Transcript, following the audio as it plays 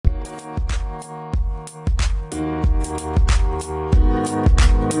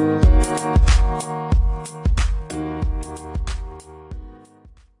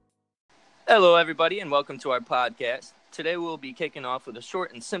Hello, everybody, and welcome to our podcast. Today we'll be kicking off with a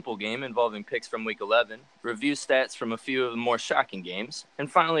short and simple game involving picks from Week 11, review stats from a few of the more shocking games,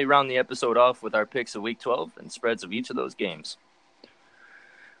 and finally round the episode off with our picks of Week 12 and spreads of each of those games.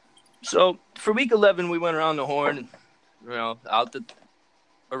 So for Week 11, we went around the horn, around the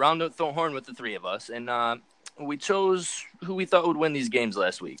horn with the three of us, and we chose who we thought would win these games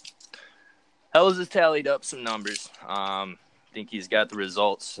last week. Ellis has tallied up some numbers. I think he's got the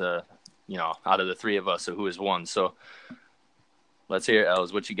results. Out of the three of us, so who has won. So let's hear it,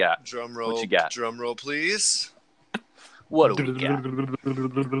 Els. What you got? Drum roll. What you got? Drum roll, please. What do we got?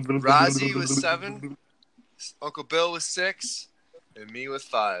 Rozzy was 7, Uncle Bill was 6, and me with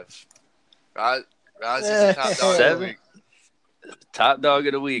 5. Rozzy's the top dog of the week. Top dog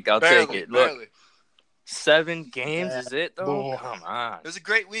of the week. I'll take it. Look, Barely. 7 games is it though? Come on. It was a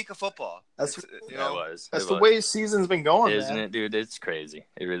great week of football. That's It was. That's the way the season's been going, isn't man. it, dude? It's crazy.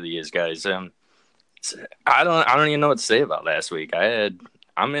 It really is, guys. I don't even know what to say about last week.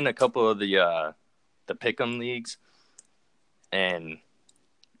 I'm in a couple of the pick'em leagues, and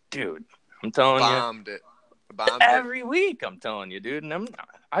dude, I'm telling you, Bombed every week. I'm telling you, dude, and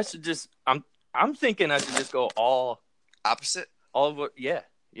I'm thinking I should just go all opposite. All of what?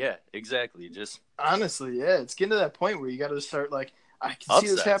 Yeah, exactly. Just honestly, yeah, it's getting to that point where you got to start like, I can see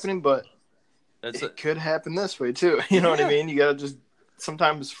this happening, but it could happen this way too. You know what I mean? You got to just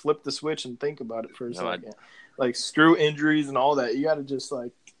sometimes flip the switch and think about it for a second. Like screw injuries and all that. You got to just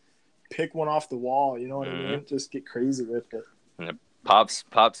like pick one off the wall. You know what I mean? Just get crazy with it. And Pops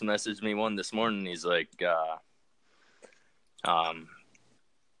messaged me one this morning. He's like,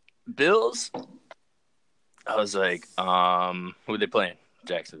 Bills. I was like, who are they playing?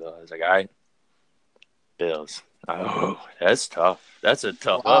 Jacksonville. I was like, all right, Bills. Oh, that's tough. That's a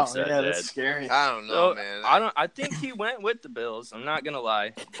tough upset. Yeah, that's scary. I don't know, man. I think he went with the Bills. I'm not gonna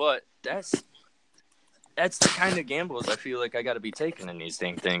lie, but that's the kind of gambles I feel like I got to be taking in these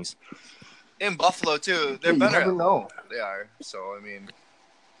things. In Buffalo too, they're better. You never know. They are. So I mean,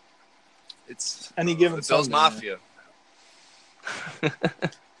 it's any given the Bills Mafia.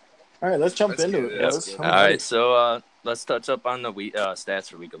 All right, let's jump into it. All right, so let's touch up on the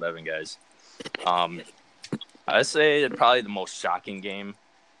stats for Week 11, guys. I say that probably the most shocking game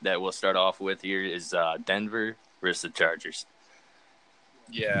that we'll start off with here is Denver versus the Chargers.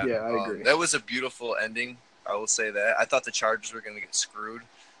 Yeah, I agree. That was a beautiful ending. I will say that. I thought the Chargers were going to get screwed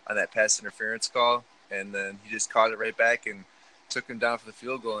on that pass interference call, and then he just caught it right back and took him down for the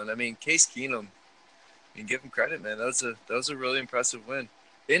field goal. And I mean, Case Keenum, give him credit, man. That was a really impressive win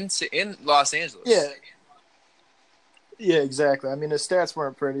in Los Angeles. Yeah, exactly. I mean, his stats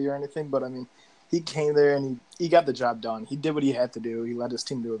weren't pretty or anything, but I mean, he came there and he got the job done. He did what he had to do. He led his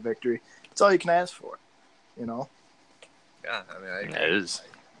team to a victory. That's all you can ask for, you know? Yeah, I mean,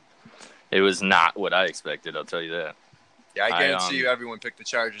 it was not what I expected, I'll tell you that. Yeah, I guarantee you everyone picked the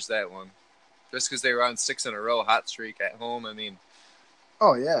Chargers that one. Just because they were on 6 in a row, hot streak at home, I mean.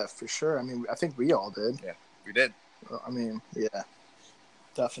 Oh, yeah, for sure. I mean, I think we all did. Yeah, we did. I mean, yeah,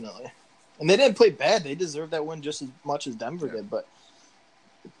 definitely. And they didn't play bad. They deserved that win just as much as Denver did, but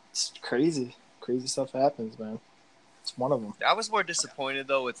it's crazy. Crazy stuff happens, man. It's one of them. I was more disappointed,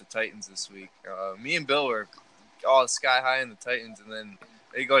 though, with the Titans this week. Me and Bill were all sky high in the Titans, and then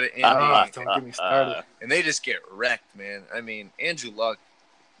they go to Indy. Don't get me started. And they just get wrecked, man. I mean, Andrew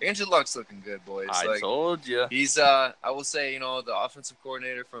Luck's looking good, boys. I told you. He's, I will say, the offensive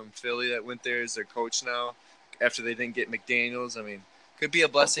coordinator from Philly that went there is their coach now after they didn't get McDaniels. I mean, could be a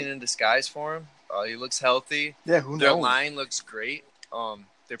blessing in disguise for him. He looks healthy. Yeah, who knows? Their line looks great.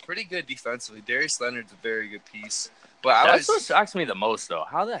 They're pretty good defensively. Darius Leonard's a very good piece. But that's what shocks me the most, though.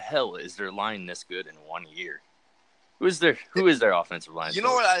 How the hell is their line this good in 1 year? Who is their offensive line? You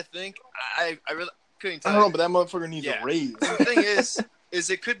know what I think? I really couldn't tell I don't know, but that motherfucker needs a raise. The thing is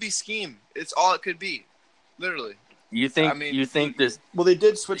it could be scheme. It's all it could be. Literally. You think this? Well, they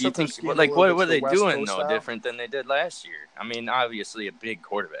did switch up their scheme. Like, what were they doing though different than they did last year? I mean, obviously a big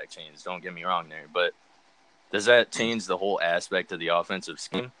quarterback change. Don't get me wrong there, but does that change the whole aspect of the offensive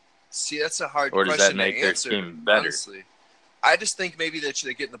scheme? See, that's a hard question. Or does that make their scheme better? Honestly, I just think maybe that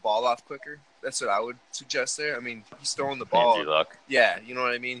they're getting the ball off quicker. That's what I would suggest there. I mean, he's throwing the ball. Andrew Luck. Yeah, you know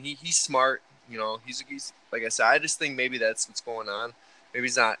what I mean. He's smart. He's like I said. I just think maybe that's what's going on. Maybe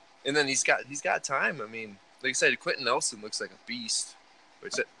he's not. And then he's got time. I mean, like I said, Quentin Nelson looks like a beast.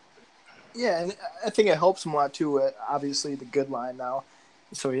 Yeah, and I think it helps him a lot too. Obviously, the good line now,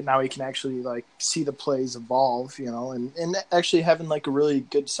 so now he can actually like see the plays evolve, and actually having like a really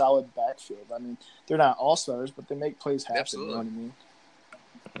good solid backfield. I mean, they're not all stars, but they make plays happen. Absolutely. You know what I mean?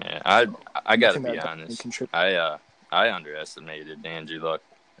 Yeah, I gotta be honest. I underestimated Andrew Luck.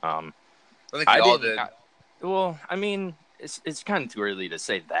 I think we all did. I mean, it's kind of too early to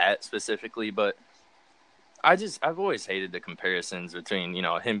say that specifically, but I've always hated the comparisons between,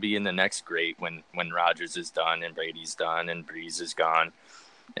 him being the next great when Rodgers is done and Brady's done and Breeze is gone.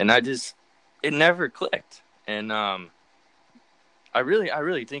 And it never clicked. And I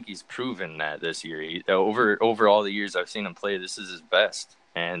really think he's proven that this year. Over all the years I've seen him play, this is his best.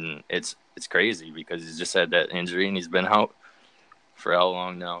 And it's crazy because he's just had that injury and he's been out for how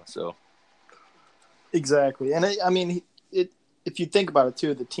long now. So exactly. And if you think about it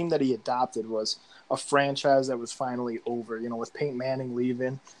too, the team that he adopted was a franchise that was finally over, with Peyton Manning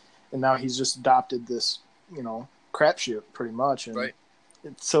leaving, and now he's just adopted this, crapshoot pretty much. And right.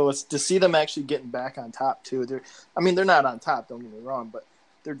 So it's to see them actually getting back on top too. They're not on top, don't get me wrong, but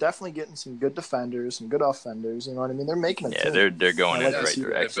they're definitely getting some good defenders, some good offenders. You know what I mean? They're making a team. They're going in the right direction.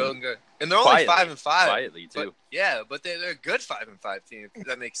 They're building good, and they're only 5-5 quietly too. But they're a good 5-5 team. If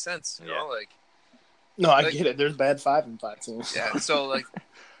that makes sense. You know, like. No, I get it. There's bad 5-5 teams. Yeah, so like.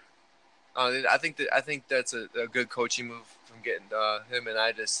 I think that's a good coaching move from getting him, and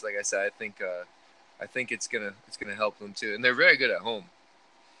I just like I said, I think it's gonna help them too, and they're very good at home.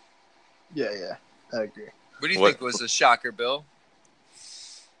 Yeah, I agree. What do you think was a shocker, Bill?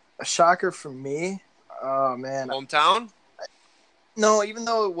 A shocker for me? Oh man, hometown? No, even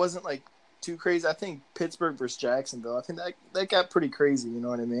though it wasn't like too crazy, I think Pittsburgh versus Jacksonville. I think that got pretty crazy. You know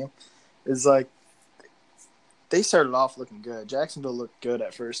what I mean? It's like. They started off looking good. Jacksonville looked good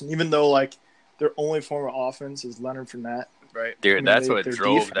at first. And even though, like, their only form of offense is Leonard Fournette. Right. Dude, that's what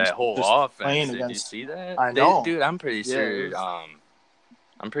drove that whole offense. Did you see that? I know. Dude, I'm pretty sure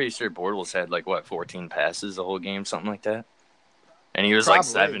Bortles had, 14 passes the whole game, something like that? And he was,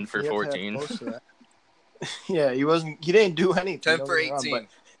 7 for 14. Yeah, he didn't do anything. 10 for 18.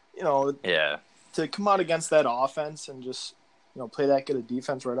 But, yeah. To come out against that offense and just – play that good a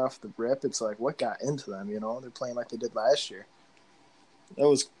defense right off the rip. It's like what got into them. They're playing like they did last year. That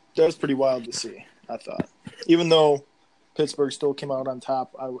was pretty wild to see. I thought, even though Pittsburgh still came out on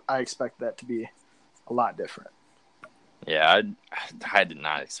top, I expect that to be a lot different. Yeah, I did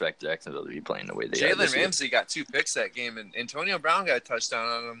not expect Jacksonville to be playing the way they are. Jalen Ramsey got 2 picks that game, and Antonio Brown got a touchdown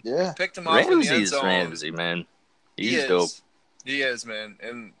on him. Yeah, picked him off in the end zone. Ramsey, man, he's dope. He is, man,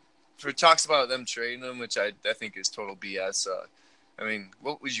 and. For talks about them trading him, which I think is total BS. I mean,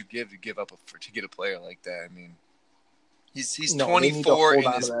 what would you give up to get a player like that? I mean, he's 24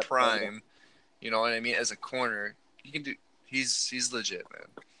 in his prime. You know what I mean? As a corner, he can do. He's legit, man.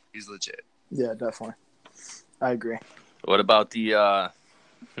 He's legit. Yeah, definitely. I agree. What about the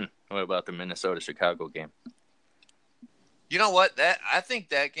Minnesota Chicago game? You know what? I think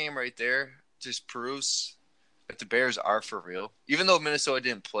that game right there just proves. If the Bears are for real, even though Minnesota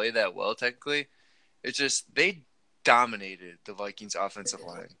didn't play that well technically, it's just they dominated the Vikings offensive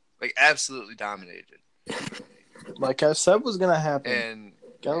line, absolutely dominated. Like I said was gonna happen. And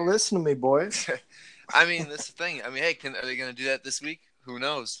gotta listen to me, boys. I mean, that's the thing. I mean, hey, are they gonna do that this week? Who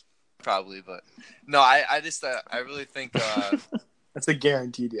knows? Probably, but no. I really think that's a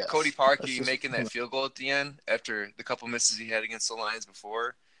guaranteed yes. Cody Parkey making that field goal at the end after the couple misses he had against the Lions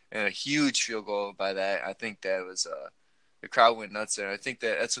before. And a huge field goal by that. I think that was the crowd went nuts there. I think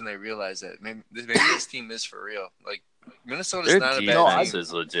that's when they realized that maybe this team is for real. Minnesota's not a bad team. Their defense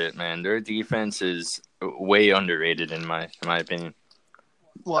is legit, man. Their defense is way underrated in my opinion.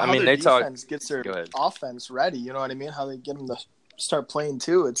 Well, I mean, their defense gets their offense ready. You know what I mean? How they get them to start playing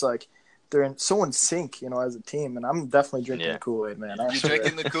too. It's like they're so in sync, as a team. And I'm definitely drinking the Kool-Aid, man. You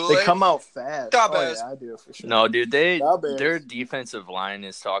drinking the Kool-Aid? They come out fast. Yeah, I do for sure. No, dude, their defensive line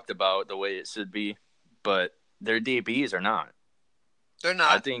is talked about the way it should be, but their DBs are not. They're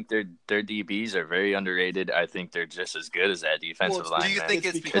not. I think their DBs are very underrated. I think they're just as good as that defensive line. Do you think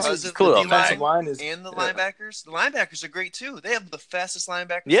it's because of the defensive line and the linebackers? The linebackers are great too. They have the fastest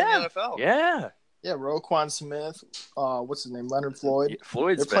linebackers in the NFL. Yeah, Roquan Smith. What's his name? Leonard Floyd.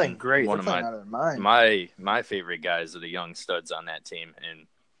 Floyd's They're playing great. One of my favorite guys are the young studs on that team. And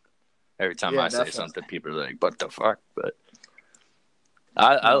every time I say something, people are like, "What the fuck?" But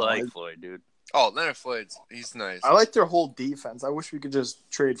I like Floyd, dude. Oh, Leonard Floyd's he's nice. I like their whole defense. I wish we could just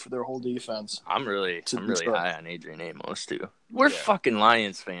trade for their whole defense. I'm really high on Adrian Amos too. We're fucking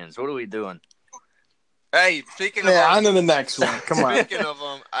Lions fans. What are we doing? Hey, speaking of them, on to the next one. Come on. Speaking of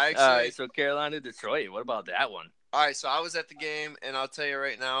them, so Carolina, Detroit. What about that one? All right, so I was at the game, and I'll tell you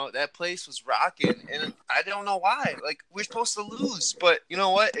right now, that place was rocking, and I don't know why. We're supposed to lose, but you know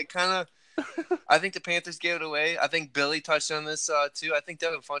what? It kind of – I think the Panthers gave it away. I think Billy touched on this, too. I think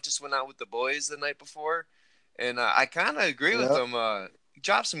Devin Funchess went out with the boys the night before, and I kind of agree with him. He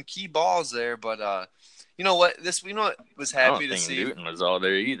dropped some key balls there, but You know what? Was happy to see. I don't think Newton was all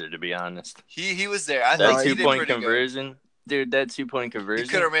there either, to be honest. He was there. I thought that 2-point conversion, dude. That 2-point conversion. He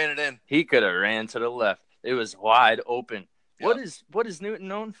could have ran it in. He could have ran to the left. It was wide open. Yep. What is Newton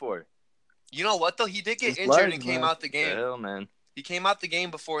known for? You know what though? He did get injured and came out the game. Hell, man. He came out the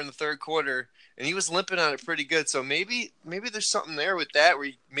game before in the third quarter, and he was limping on it pretty good. So maybe there's something there with that where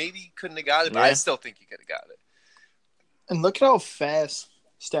he maybe couldn't have got it, but I still think he could have got it. And look at how fast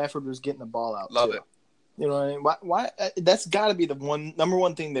Stafford was getting the ball out. Love it. You know what I mean? Why that's got to be the number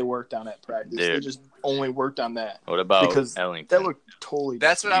one thing they worked on at practice. Dude. They just only worked on that. What about because Ellington? That looked totally different.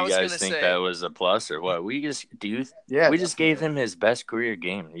 That's what I was going to say. You guys think that was a plus or what? We just gave him his best career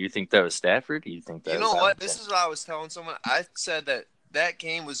game. You think that was Stafford? Or you think that? You know what? This is what I was telling someone. I said that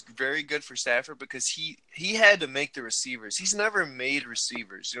game was very good for Stafford because he had to make the receivers. He's never made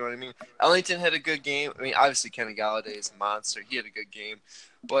receivers. You know what I mean? Ellington had a good game. I mean, obviously Kenny Golladay is a monster. He had a good game.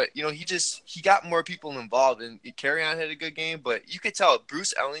 But, you know, he got more people involved. And Kerryon had a good game. But you could tell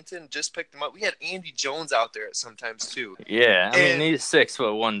Bruce Ellington just picked him up. We had Andy Jones out there sometimes, too. Yeah, I mean, he's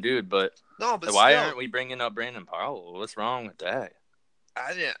 6'1" dude. But why still, aren't we bringing up Brandon Powell? What's wrong with that?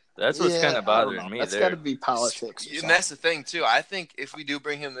 I didn't. That's what's kind of bothering me. That's got to be politics. And that's the thing, too. I think if we do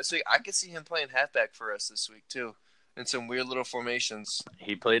bring him this week, I could see him playing halfback for us this week, too. In some weird little formations.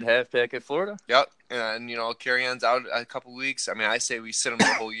 He played halfback at Florida? Yep. And you know, Kerryon's out a couple weeks. I mean, I say we sit him the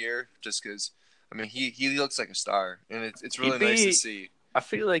whole year just because, I mean, he looks like a star. And it's really nice to see. I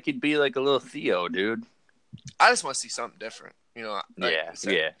feel like he'd be like a little Theo, dude. I just want to see something different. You know,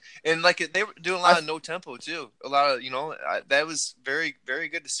 yeah. And like they were doing a lot of no tempo too. A lot of that was very, very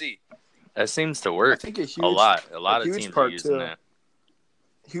good to see. That seems to work. I think a lot. A lot of teams are using that.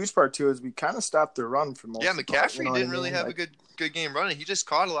 Huge part too is we kind of stopped the run for most. Yeah, McCaffrey didn't really have a good game running. He just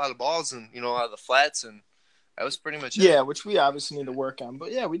caught a lot of balls and out of the flats, and that was pretty much it. Yeah, which we obviously need to work on.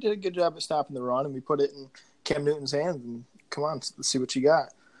 But yeah, we did a good job at stopping the run, and we put it in Cam Newton's hands. And come on, let's see what you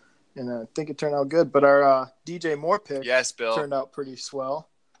got. And I think it turned out good. But our DJ Moore pick turned out pretty swell.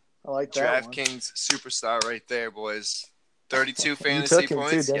 I like that DraftKings superstar right there, boys. 32 fantasy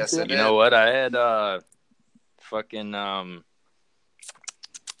points. Too, yes, I did. You know what? I had fucking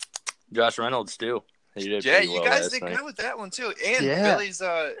Josh Reynolds too. He did you well guys did good with that one too. And Billy's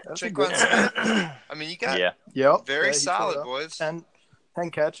Tre'Quan Smith. I mean, you got very solid, boys. 10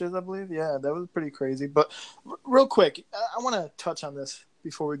 catches, I believe. Yeah, that was pretty crazy. But real quick, I want to touch on this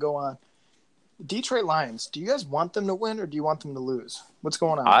before we go on. Detroit Lions, do you guys want them to win or do you want them to lose? What's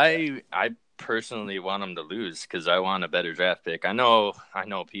going on? I personally want them to lose because I want a better draft pick. I know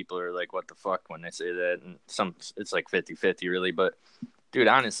people are like, what the fuck when they say that, and it's like 50-50 really, but dude,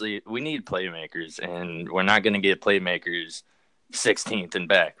 honestly, we need playmakers, and we're not going to get playmakers 16th and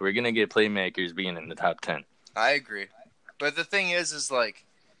back. We're going to get playmakers being in the top 10. I agree. But the thing is like...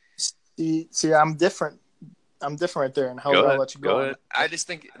 See, I'm different. I'm different right there, and I'll let you go. Ahead. I just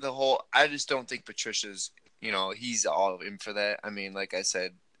think I just don't think Patricia's, he's all in for that. I mean, like I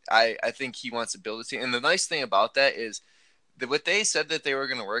said, I think he wants to build a team. And the nice thing about that is what they said that they were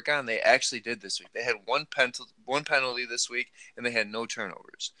going to work on, they actually did this week. They had one penalty this week, and they had no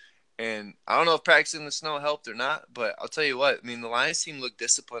turnovers. And I don't know if practicing in the snow helped or not, but I'll tell you what. I mean, the Lions team looked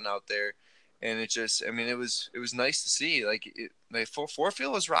disciplined out there, and it just, I mean, it was nice to see. Like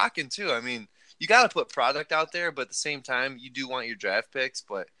Forefield was rocking too. I mean, you got to put product out there, but at the same time, you do want your draft picks.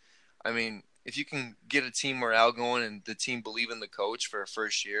 But I mean, if you can get a team morale going and the team believe in the coach for a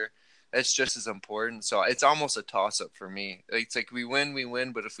first year, that's just as important. So it's almost a toss-up for me. It's like we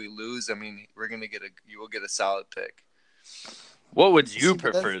win, but if we lose, I mean, you will get a solid pick. What would you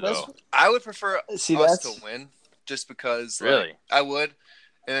prefer, though? I would prefer us to win just because. Really? I would.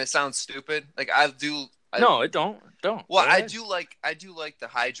 And it sounds stupid. Like, No, it don't. Well, I do like the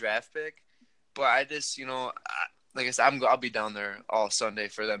high draft pick, but I just, like I said, I'll be down there all Sunday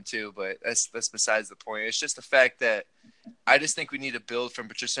for them too, but that's besides the point. It's just the fact that I just think we need to build from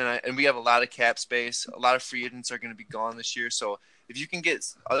Patricia, and we have a lot of cap space. A lot of free agents are going to be gone this year, so if you can get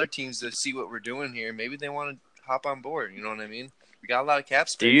other teams to see what we're doing here, maybe they want to hop on board. You know what I mean? We got a lot of cap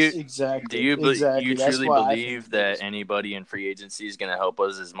space. Exactly. Do you truly believe that anybody in free agency is going to help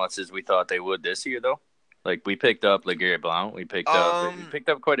us as much as we thought they would this year, though? Like, we picked up LeGarrette Blount. We picked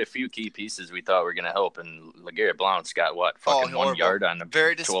up quite a few key pieces we thought were going to help. And LeGarrette Blount's got, 1 yard on the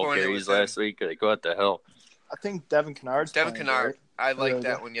 12 carries last week? Like, what the hell? I think Devin Kennard's Devin Kennard. Right? I like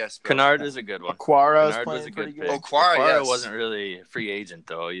that one, yes. Kennard is a good one. Kennard was a good pick. Okwara wasn't really a free agent,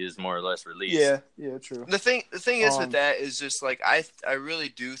 though. He was more or less released. Yeah, true. The thing is with that is just, like, I really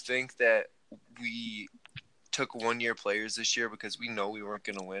do think that we took 1-year players this year because we know we weren't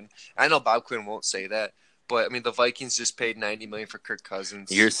going to win. I know Bob Quinn won't say that. But I mean, the Vikings just paid $90 million for Kirk Cousins.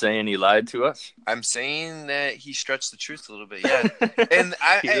 You're saying he lied to us? I'm saying that he stretched the truth a little bit. Yeah, and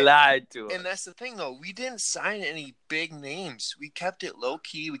he lied to us. And that's the thing, though. We didn't sign any big names. We kept it low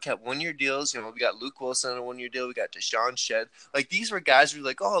key. We kept 1-year deals. We got Luke Wilson on a 1-year deal. We got Deshaun Shedd. Like, these were guys who were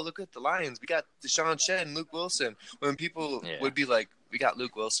like, oh, look at the Lions. We got Deshaun Shedd and Luke Wilson. When people would be like, we got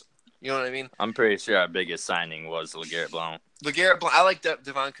Luke Wilson. You know what I mean? I'm pretty sure our biggest signing was LeGarrette Blount. LeGarrette Blount. I like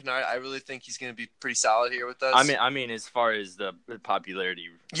Devon Kennard. I really think he's going to be pretty solid here with us. I mean, as far as the popularity.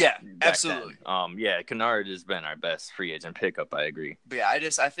 Yeah, absolutely. Then, Kennard has been our best free agent pickup. I agree. But yeah,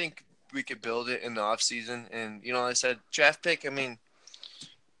 I think we could build it in the offseason. And, like I said, draft pick, I mean,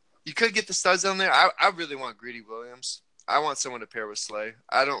 you could get the studs on there. I really want Greedy Williams. I want someone to pair with Slay.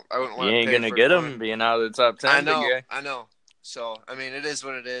 I wouldn't want to. You ain't going to get him being out of the top 10. I know. So, I mean, it is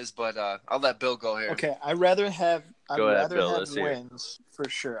what it is, but I'll let Bill go here. Okay, I'd rather have wins for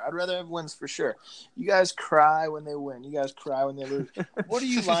sure. I'd rather have wins for sure. You guys cry when they win. You guys cry when they lose. What do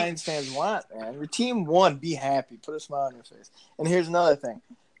you Lions fans want, man? Your team won. Be happy. Put a smile on your face. And here's another thing.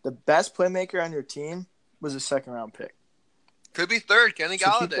 The best playmaker on your team was a second-round pick. Could be third, Kenny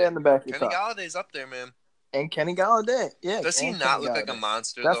Golladay. Keep that in the back of your Kenny Galladay's up there, man. And Kenny Golladay, yeah. Does he not look like a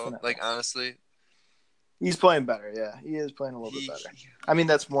monster, though? Like, honestly? He's playing better, yeah. He is playing a little bit better. I mean,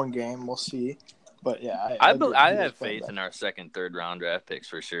 that's one game. We'll see. But, yeah. I have faith in our second, third round draft picks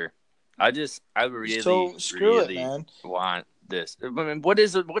for sure. I really want this. I mean, what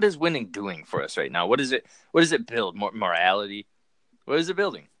is winning doing for us right now? What does it build? More morality? What is it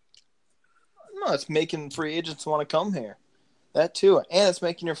building? No, it's making free agents want to come here. That too. And it's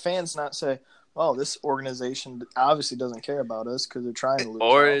making your fans not say, oh, this organization obviously doesn't care about us because they're trying to lose.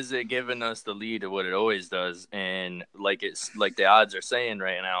 Or is it giving us the lead of what it always does? And like the odds are saying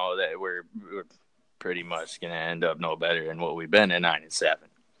right now that we're pretty much going to end up no better than what we've been at 9-7.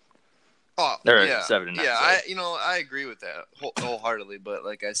 Oh, or yeah. 7-9. Yeah, I agree with that wholeheartedly. But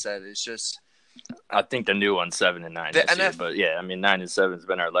like I said, it's just. I think the new one's 7-9 this year. But yeah, I mean 9-7 has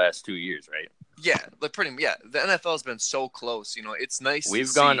been our last 2 years, right? Yeah, like the NFL has been so close. It's nice.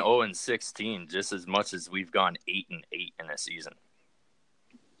 We've gone 0-16 just as much as we've gone 8-8 in a season.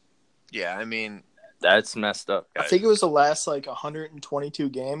 Yeah, I mean that's messed up, guys. I think it was the last 122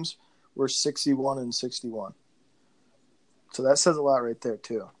 games were 61-61. So that says a lot right there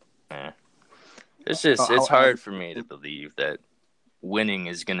too. Yeah. It's hard for me to believe that winning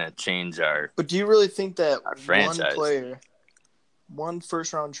is going to change our. But do you really think that franchise. One player? One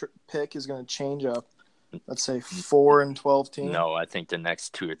first-round pick is going to change up, let's say, 4-12 team? No, I think the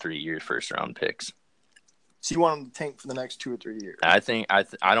next 2 or 3 years first-round picks. So you want them to tank for the next 2 or 3 years? I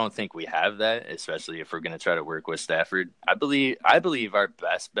don't think we have that, especially if we're going to try to work with Stafford. I believe our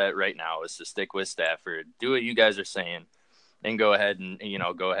best bet right now is to stick with Stafford, do what you guys are saying, and go ahead and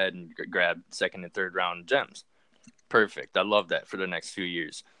grab second and third round gems. Perfect. I love that for the next few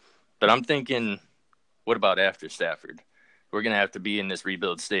years. But I'm thinking, what about after Stafford? We're going to have to be in this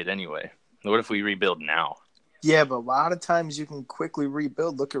rebuild state anyway. What if we rebuild now? Yeah, but a lot of times you can quickly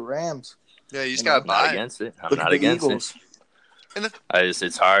rebuild. Look at Rams. Yeah, you just got to buy. I'm not against it. I'm not against it.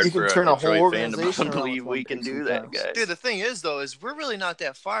 It's hard for a Detroit fan to believe we can do that, guys. Dude, the thing is, though, we're really not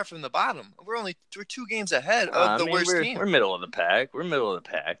that far from the bottom. We're 2 games ahead of the worst team. We're middle of the pack. You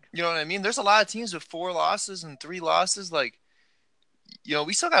know what I mean? There's a lot of teams with 4 losses and 3 losses. We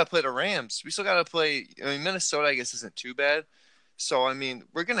still got to play the Rams. We still got to play. Minnesota, I guess, isn't too bad. So,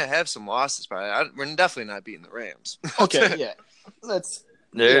 we're going to have some losses, but we're definitely not beating the Rams. Okay, yeah.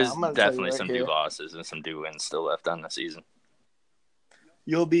 There's definitely some due losses and some due wins still left on the season.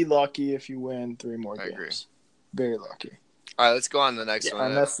 You'll be lucky if you win 3 more games. I agree. Very lucky. All right, let's go on to the next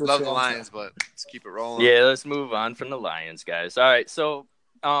one. I love the Lions, but let's keep it rolling. Yeah, let's move on from the Lions, guys. All right, so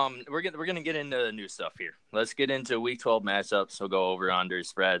we're gonna get into the new stuff here. Let's get into Week 12 matchups. We'll go over, under,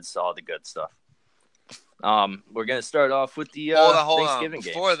 spreads, all the good stuff. We're gonna start off with the Thanksgiving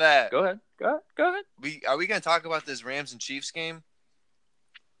game. Before that, go ahead. Are we gonna talk about this Rams and Chiefs game?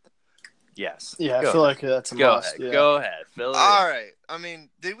 Yes. Yeah, I feel like that's a must. Go ahead. Fill it All right.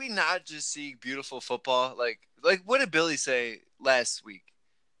 Did we not just see beautiful football? Like what did Billy say last week?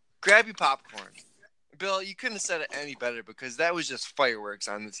 Grab your popcorn. Bill, you couldn't have said it any better because that was just fireworks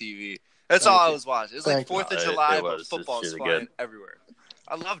on the TV. That's all I was watching. It was like 4th of July, but football's flying everywhere.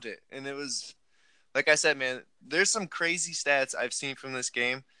 I loved it. And it was, like I said, man, there's some crazy stats I've seen from this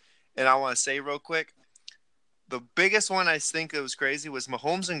game. And I want to say real quick, the biggest one I think that was crazy was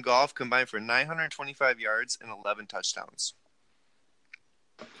Mahomes and Goff combined for 925 yards and 11 touchdowns.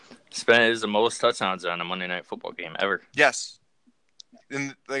 Is the most touchdowns on a Monday Night Football game ever. Yes.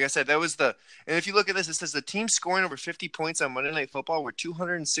 And like I said, and if you look at this, it says the team scoring over 50 points on Monday Night Football were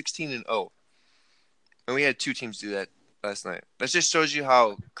 216-0. and we had 2 teams do that last night. That just shows you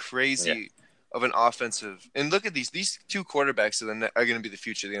how crazy of an offensive. And look at these 2 quarterbacks are going to be the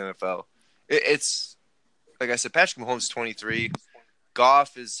future of the NFL. It's like I said, Patrick Mahomes is 23.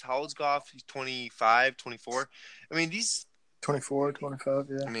 Goff is, how old's Goff? He's 25, 24. I mean, these 24, 25,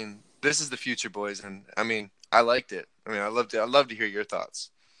 yeah. I mean, this is the future, boys, and I mean, I liked it. I mean, I'd love to hear your thoughts.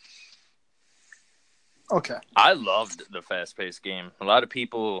 Okay. I loved the fast-paced game. A lot of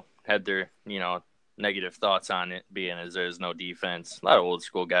people had their, negative thoughts on it, being as there's no defense. A lot of old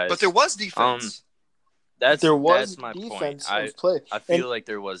school guys. But there was defense. That's my defense point. play. I feel like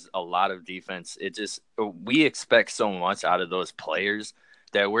there was a lot of defense. We expect so much out of those players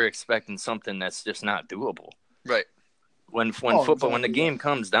that we're expecting something that's just not doable. Right. When the game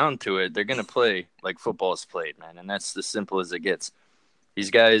comes down to it, they're gonna play like football is played, man, and that's as simple as it gets.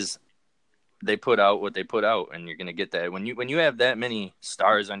 These guys, they put out what they put out, and you're gonna get that. When you have that many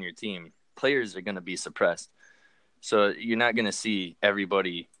stars on your team, players are gonna be suppressed. So you're not gonna see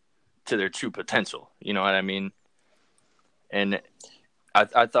everybody to their true potential. You know what I mean? And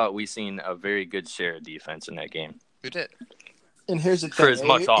I thought we seen a very good share of defense in that game. We did. And here's the thing. For as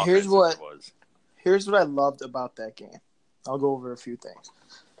much offense as it was. Here's what I loved about that game. I'll go over a few things.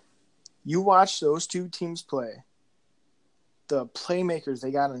 You watch those 2 teams play, the playmakers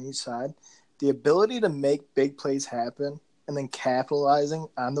they got on each side, the ability to make big plays happen and then capitalizing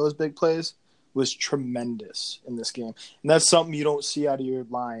on those big plays was tremendous in this game. And that's something you don't see out of your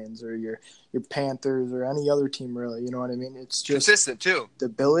Lions or your Panthers or any other team, really. You know what I mean? It's just consistent, too. The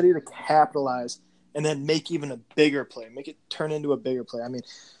ability to capitalize and then make even a bigger play, make it turn into a bigger play. I mean,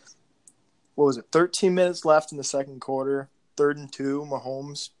 what was it, 13 minutes left in the second quarter, 3rd and 2,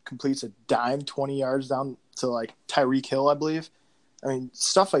 Mahomes completes a dime 20 yards down to, like, Tyreek Hill, I believe. I mean,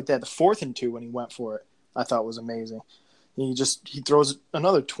 stuff like that. The 4th and 2 when he went for it, I thought was amazing. He throws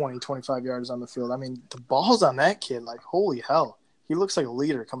another 20, 25 yards on the field. I mean, the balls on that kid, like, holy hell. He looks like a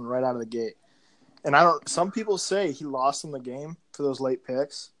leader coming right out of the gate. And some people say he lost in the game for those late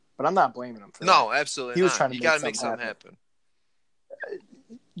picks, but I'm not blaming him for that. No, absolutely he was trying to you got to make something happen.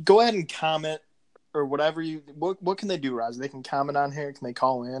 Go ahead and comment or whatever what can they do, Roz? They can comment on here. Can they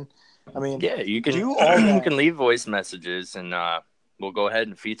call in? I mean, yeah, you can do all that. You can leave voice messages and we'll go ahead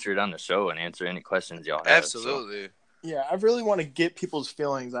and feature it on the show and answer any questions y'all have. Absolutely. So. Yeah, I really want to get people's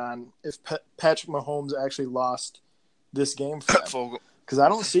feelings on if Patrick Mahomes actually lost this game for them. Because I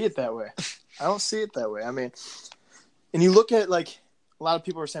don't see it that way. I mean, and you look at, like, a lot of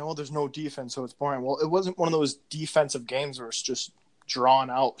people are saying, well, there's no defense, so it's boring. Well, it wasn't one of those defensive games where it's just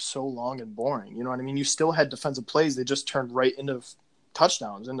drawn out so long and boring. You know what I mean? You still had defensive plays. They just turned right into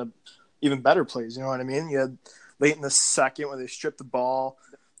touchdowns, into even better plays. You know what I mean? You had late in the second when they stripped the ball,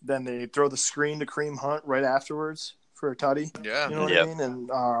 then they throw the screen to Kareem Hunt right afterwards for a tutty. Yeah. You know what I mean? And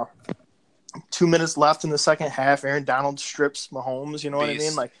 2 minutes left in the second half, Aaron Donald strips Mahomes. You know what I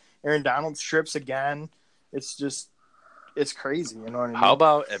mean? Like, Aaron Donald strips again. It's just – it's crazy. You know what I mean? How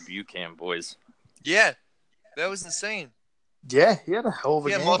about at Buchanan, boys? Yeah. That was insane. Yeah, he had a hell of a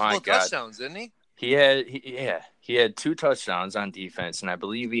game. He had multiple touchdowns, didn't he? He had 2 touchdowns on defense, and I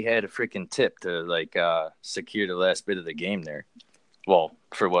believe he had a freaking tip to, secure the last bit of the game there. Well,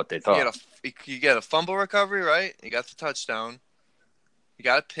 for what they thought. You got a fumble recovery, right? You got the touchdown. You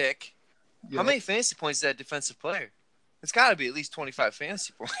got a pick. Yep. How many fantasy points is that defensive player? It's got to be at least 25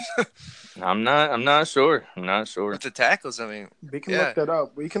 fantasy points. I'm not sure. With the tackles, I mean, we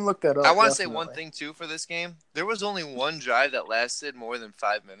can look that up. I want to say one thing too for this game. There was only one drive that lasted more than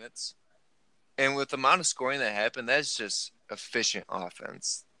 5 minutes, and with the amount of scoring that happened, that's just efficient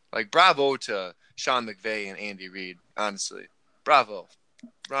offense. Like, bravo to Sean McVay and Andy Reid. Honestly, bravo.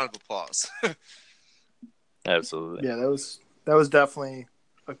 Round of applause. Absolutely. Yeah, that was definitely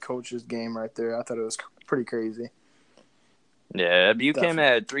a coach's game right there. I thought it was pretty crazy. Yeah, Buchanan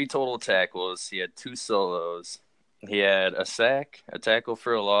had 3 total tackles. He had 2 solos. He had a sack, a tackle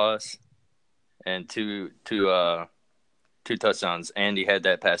for a loss, and two touchdowns. And he had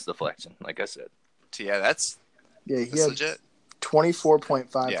that pass deflection, like I said. Yeah, that's he had legit.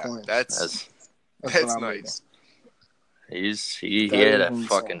 24.5 points. That's nice. He had a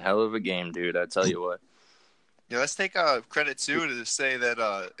fucking hell of a game, dude. I tell you what. Yeah, let's take credit too to say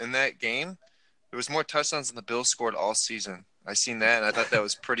that in that game, there was more touchdowns than the Bills scored all season. I seen that, and I thought that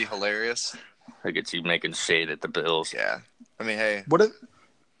was pretty hilarious. I get you making shade at the Bills. Yeah, I mean, hey,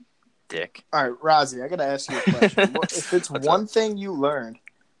 dick. All right, Rozzy, I gotta ask you a question. If it's one thing you learned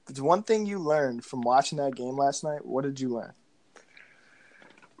from watching that game last night, what did you learn?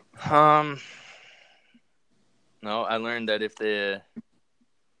 No, I learned that if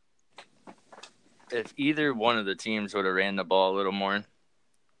either one of the teams would have ran the ball a little more,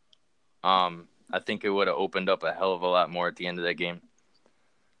 I think it would have opened up a hell of a lot more at the end of that game.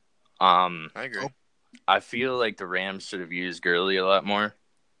 I agree. I feel like the Rams should have used Gurley a lot more.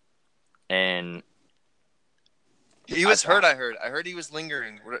 And he was hurt, I heard. I heard he was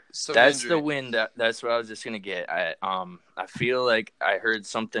lingering. That's the wind. That's what I was just going to get. I feel like I heard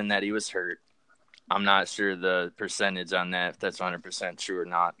something that he was hurt. I'm not sure the percentage on that, if that's 100% true or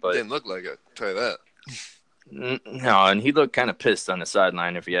not. But it didn't look like it. I'll tell you that. No, and he looked kind of pissed on the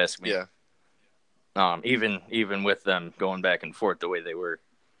sideline, if you ask me. Yeah. Even with them going back and forth the way they were.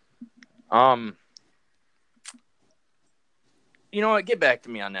 You know what? Get back to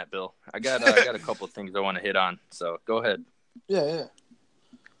me on that, Bill. I got a couple of things I want to hit on. So go ahead. Yeah.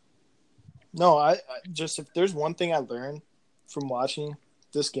 No, I just, if there's one thing I learned from watching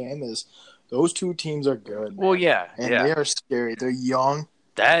this game is those two teams are good. Well, yeah, and they are scary. They're young.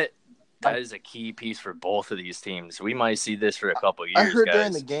 That is a key piece for both of these teams. We might see this for a couple of years. I heard guys.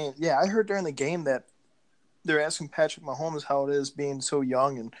 during the game. Yeah, I heard during the game that they're asking Patrick Mahomes how it is being so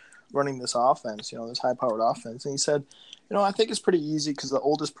young and running this offense. This high-powered offense, and he said, I think it's pretty easy because the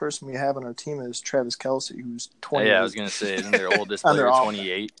oldest person we have on our team is Travis Kelce, who's 20. Yeah, I was going to say, isn't their oldest player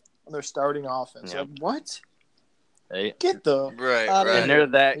 28? On their starting offense. Yep. Like, what? Hey. Get the right. And they're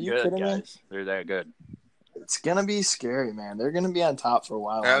that good, guys. Me? They're that good. It's going to be scary, man. They're going to be on top for a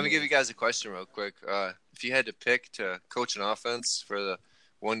while. All right, let me give you guys a question real quick. If you had to pick to coach an offense for the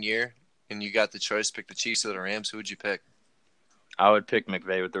 1 year and you got the choice to pick the Chiefs or the Rams, who would you pick? I would pick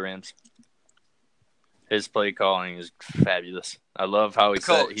McVay with the Rams. His play calling is fabulous. I love how he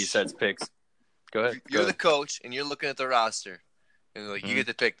sets picks. Go ahead. You're the coach, and you're looking at the roster, and you get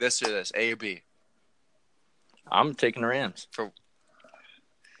to pick this or this, A or B. I'm taking the Rams.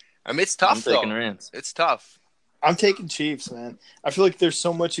 It's tough, I'm taking the Rams. It's tough. I'm taking Chiefs, man. I feel like there's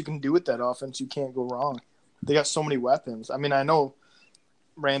so much you can do with that offense. You can't go wrong. They got so many weapons. I mean, I know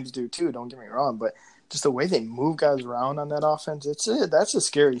Rams do too, don't get me wrong, but just the way they move guys around on that offense, that's a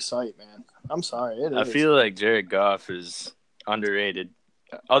scary sight, man. I'm sorry. I feel like Jared Goff is underrated,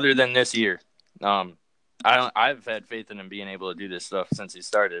 other than this year. I've had faith in him being able to do this stuff since he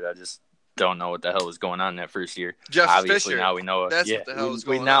started. I just don't know what the hell was going on that first year. Jeff Obviously, Fisher. Now we know it. That's what the hell was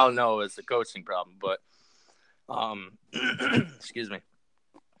going on. We now know it's a coaching problem, but excuse me.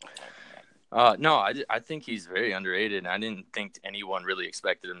 No, I think he's very underrated, and I didn't think anyone really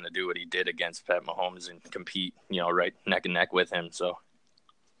expected him to do what he did against Pat Mahomes and compete, right neck and neck with him. So,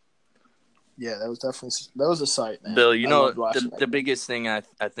 yeah, that was a sight, man. Bill, the biggest thing I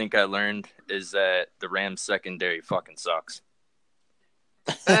think I learned is that the Rams secondary fucking sucks.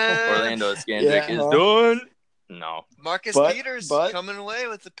 Orlando Scandrick is done. No, Marcus Peters coming away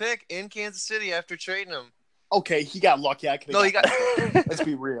with the pick in Kansas City after trading him. Okay, he got lucky. Let's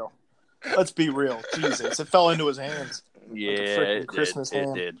be real. Jesus, it fell into his hands. Yeah,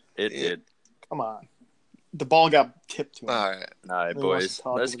 it did. Come on, the ball got tipped to him. All right, boys.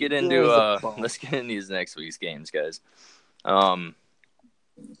 Let's get into these next week's games, guys.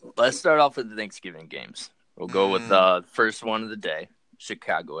 Let's start off with the Thanksgiving games. We'll go with the first one of the day: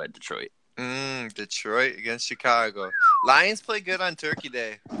 Chicago at Detroit. Detroit against Chicago. Lions play good on Turkey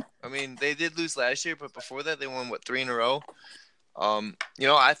Day. I mean, they did lose last year, but before that, they won 3 in a row.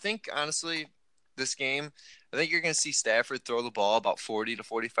 I think, honestly, this game, I think you're going to see Stafford throw the ball about 40 to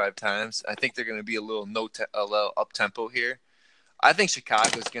 45 times. I think they're going to be a little up-tempo here. I think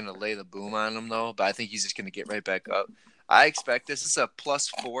Chicago's going to lay the boom on them, though, but I think he's just going to get right back up. I expect this is a +4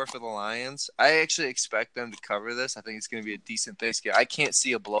 for the Lions. I actually expect them to cover this. I think it's going to be a decent Thanksgiving. I can't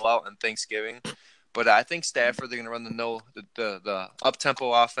see a blowout on Thanksgiving, but I think Stafford, they're going to run the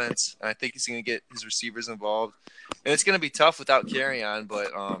up-tempo offense, and I think he's going to get his receivers involved. And it's going to be tough without Kerryon,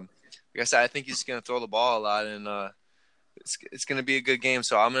 but like I said, I think he's going to throw the ball a lot, and it's going to be a good game.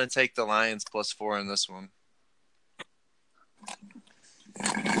 So I'm going to take the Lions +4 in this one.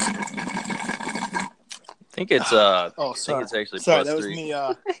 I think it's I think it's actually +3. That was me.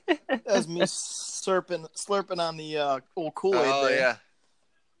 That was me slurping on the old Kool-Aid. Oh there.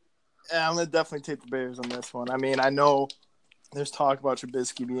 Yeah, I'm gonna definitely take the Bears on this one. I mean, I know there's talk about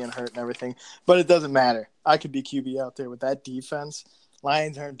Trubisky being hurt and everything, but it doesn't matter. I could be QB out there with that defense.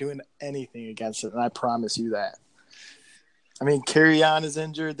 Lions aren't doing anything against it, and I promise you that. I mean, Kerryon is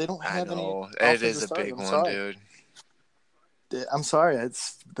injured. They don't have any. It is a big one, dude. I'm sorry,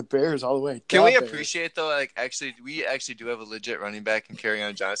 it's the Bears all the way. Can we appreciate though? We actually do have a legit running back in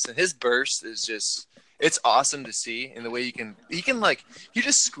Kerryon Johnson. His burst is just—it's awesome to see, and the way he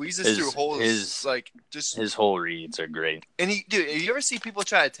just squeezes through holes. His whole reads are great. And you ever see people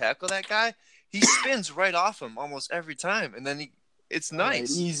try to tackle that guy? He spins right off him almost every time, and then it's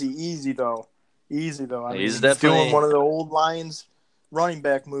nice. Right, easy though. I mean, he's definitely doing one of the old running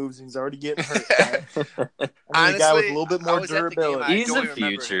back moves, and he's already getting hurt. Right? Honestly, a guy with a little bit more durability. He's the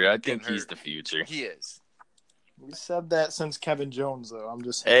future. I think he's the future. He is. We said that since Kevin Jones, though. I'm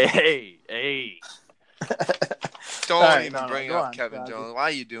just saying. Hey. Don't even bring up Kevin Jones. Why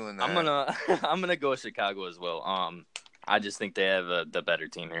are you doing that? I'm gonna go Chicago as well. I just think they have the better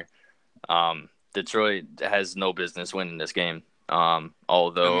team here. Detroit has no business winning this game.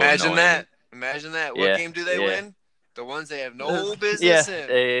 Although imagine that. What game do they win? The ones they have no business in.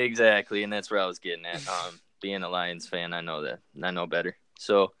 Exactly, and that's where I was getting at. Being a Lions fan, I know that. I know better.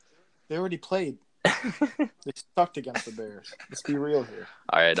 So they already played. They sucked against the Bears. Let's be real here.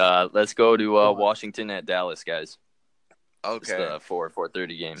 All right, let's go to Washington at Dallas, guys. Okay. It's the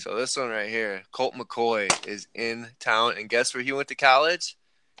 4:30 game. So this one right here, Colt McCoy is in town, and guess where he went to college?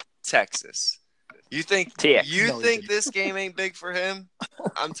 Texas. You think this game ain't big for him?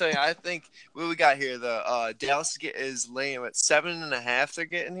 I'm telling you, I think what we got here, the Dallas is laying at 7.5. They're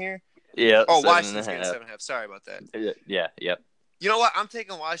getting here. Yeah. Oh, Washington's getting 7.5. Sorry about that. Yeah. Yep. You know what? I'm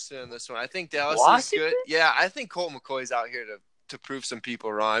taking Washington in this one. I think Dallas is good. Yeah, I think Colt McCoy's out here to prove some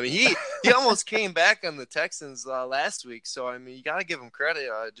people wrong. I mean, he almost came back on the Texans last week. So, I mean, you got to give him credit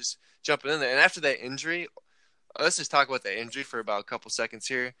just jumping in there. And after that injury, let's just talk about that injury for about a couple seconds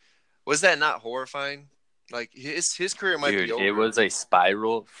here. Was that not horrifying? Like, his career might be over. It was a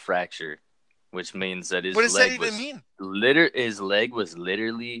spiral fracture, which means that his leg was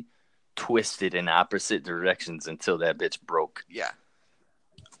literally twisted in opposite directions until that bitch broke. Yeah.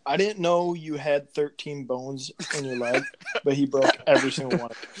 I didn't know you had 13 bones in your leg, but he broke every single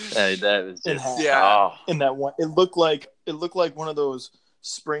one. That was just in that one. It looked like one of those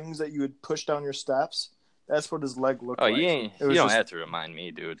springs that you would push down your steps. That's what his leg looked like. You don't have to remind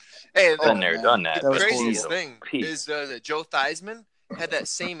me, dude. Hey, been there, done that. The craziest thing is that Joe Theismann had that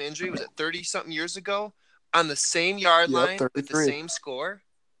same injury. Was it 30-something years ago on the same yard line with the same score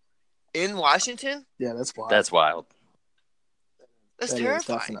in Washington? Yeah, that's wild. That's wild. That's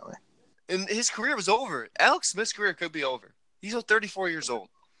terrifying. Definitely. And his career was over. Alex Smith's career could be over. He's 34 years old.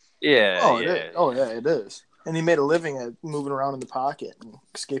 Yeah. It is. And he made a living at moving around in the pocket and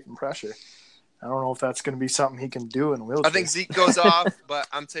escaping pressure. I don't know if that's going to be something he can do in a wheelchair. I think Zeke goes off, but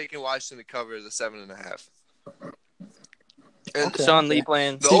I'm taking Washington to cover the 7.5. And Sean Lee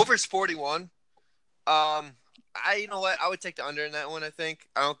playing. The over's 41. You know what? I would take the under in that one, I think.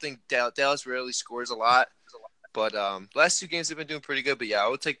 I don't think Dallas rarely scores a lot. But last two games they've been doing pretty good. But, yeah, I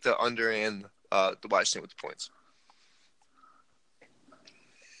would take the under and the Washington with the points.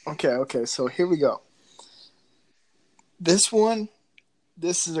 Okay. So here we go. This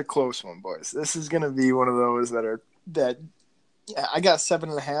is a close one, boys. This is going to be one of those I got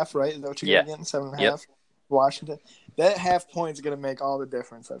 7.5, right? Is that what you're getting? 7.5? Yep. Washington. That half point is going to make all the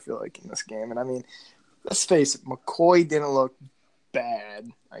difference, I feel like, in this game. And, I mean, let's face it, McCoy didn't look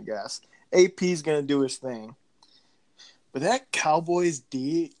bad, I guess. AP's going to do his thing. But that Cowboys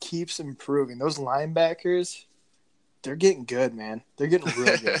D keeps improving. Those linebackers, they're getting good, man. They're getting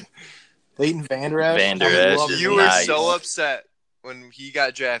real good. Leighton Vander Esch. You were so upset when he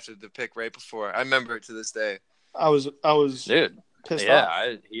got drafted, the pick right before. I remember it to this day. I was dude pissed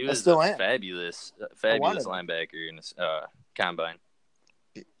off. He was a fabulous linebacker in this combine.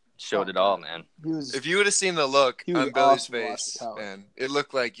 Showed it all, man. If you would have seen the look on Billy's face, man, it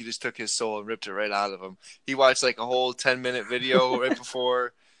looked like you just took his soul and ripped it right out of him. He watched like a whole 10-minute video right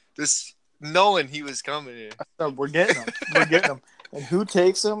before, just knowing he was coming here. We're getting him. And who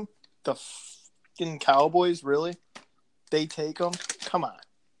takes him? The fucking Cowboys, really? They take him? Come on.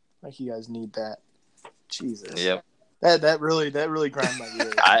 Like, you guys need that. Jesus. Yep. That really grind my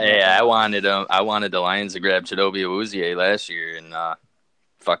gears. I wanted the Lions to grab Chidobe Awuzie last year, and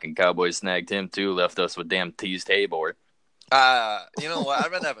fucking Cowboys snagged him too. Left us with damn Teased Tabor. You know what?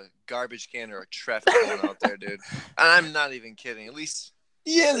 I'd rather have a garbage can or a traffic cone out there, dude. And I'm not even kidding. At least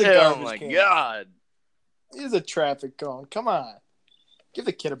he is a garbage can. Oh my god. He is a traffic cone. Come on. Give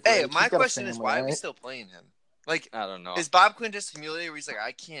the kid a break. Hey, my question is, why are we still playing him? Like, I don't know. Is Bob Quinn just humiliated where he's like,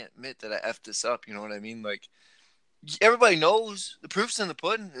 I can't admit that I effed this up? You know what I mean? Like, everybody knows the proof's in the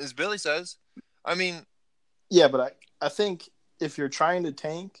pudding, as Billy says. I mean, yeah, but I think if you're trying to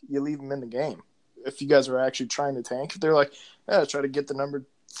tank, you leave them in the game. If you guys are actually trying to tank, they're like, try to get the number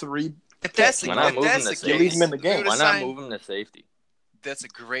 3. If that's the case, you leave them in the game. Why not move them to safety? That's a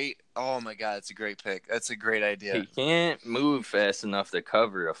great. Oh my god, that's a great pick. That's a great idea. He can't move fast enough to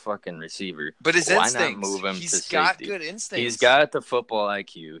cover a fucking receiver. But his instincts. Not move him He's to safety? Got good instincts. He's got the football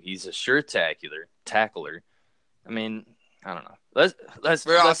IQ. He's a sure tackler. I mean, I don't know. Let's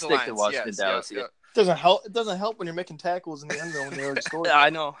stick to Washington Dallas. Yeah. It doesn't help when you're making tackles in the end zone when you already scored.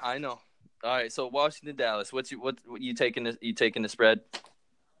 I know. All right, so Washington, Dallas. What you taking? You taking the spread?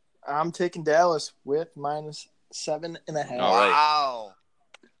 I'm taking Dallas with -7.5. All right. Wow.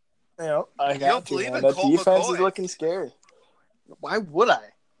 You know, I don't believe in that Colt defense McCoy. is looking scary. Why would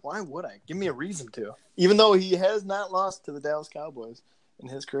I? Give me a reason to. Even though he has not lost to the Dallas Cowboys in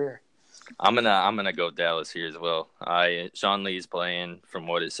his career. I'm gonna go Dallas here as well. Sean Lee's playing from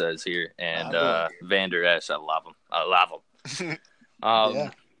what it says here, and Vander Esch, I love him. Yeah.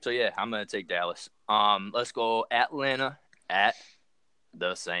 So yeah, I'm gonna take Dallas. Let's go Atlanta at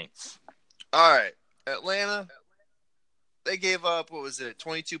the Saints. All right, Atlanta. They gave up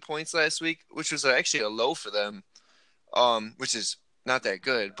 22 points last week, which was actually a low for them. Which is not that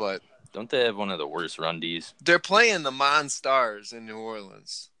good, but don't they have one of the worst run Ds? They're playing the Monstars in New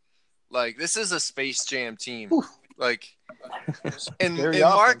Orleans. Like, this is a Space Jam team. Ooh. Like, and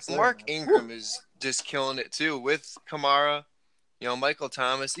Mark Ingram is just killing it too with Kamara. You know, Michael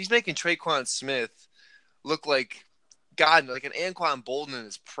Thomas. He's making Traquan Smith look like God, like an Anquan Bolden in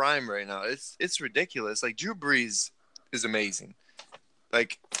his prime right now. It's ridiculous. Like, Drew Brees is amazing.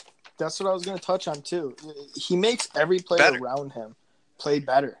 Like, that's what I was going to touch on too. He makes every player around him play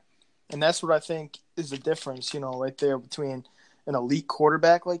better, and that's what I think is the difference. You know, right there between an elite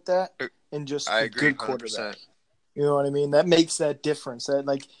quarterback like that and just a good quarterback. 100%. You know what I mean? That makes that difference. That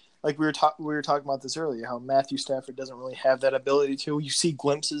like we were talking about this earlier, how Matthew Stafford doesn't really have that ability to. You see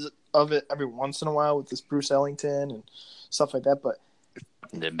glimpses of it every once in a while with this Bruce Ellington and stuff like that, but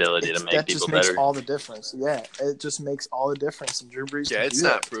the ability to make people better. That just makes all the difference. Yeah, it just makes all the difference. And Drew Brees, it's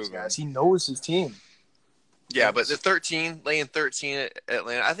not proven. Guys. He knows his team. Yeah, but laying 13 at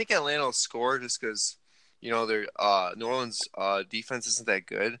Atlanta. I think Atlanta will score just because, you know, their New Orleans defense isn't that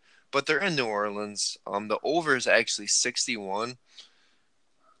good. But they're in New Orleans. The over is actually 61.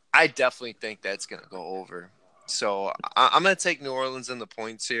 I definitely think that's going to go over. So I'm going to take New Orleans in the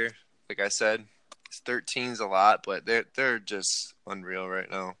points here. Like I said, 13's a lot, but they're just unreal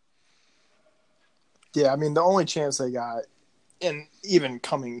right now. Yeah, I mean, the only chance they got, and even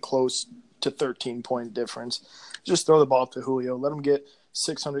coming close to 13-point difference, just throw the ball to Julio. Let them get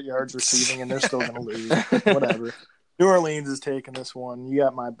 600 yards receiving, and they're still going to lose. Whatever. New Orleans is taking this one. You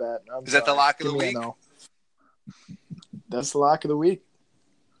got my bet. Is that the lock of the week? That's the lock of the week.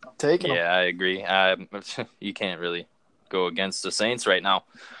 I'm taking them. Yeah, I agree. You can't really go against the Saints right now.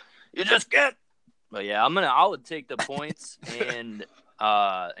 You just can't. But yeah, I would take the points and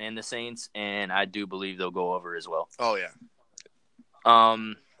the Saints, and I do believe they'll go over as well. Oh yeah.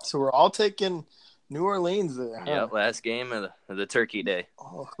 So we're all taking New Orleans there. Huh? Yeah, last game of the Turkey Day.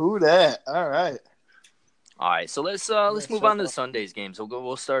 Oh, who that? All right. All right, so let's move on to the Sunday's games.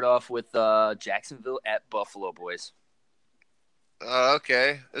 We'll start off with Jacksonville at Buffalo, boys.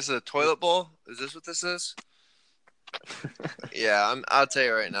 Okay, this is a toilet bowl. Is this what this is? Yeah, I'll tell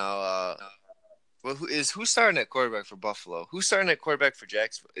you right now. Well, who's starting at quarterback for Buffalo? Who's starting at quarterback for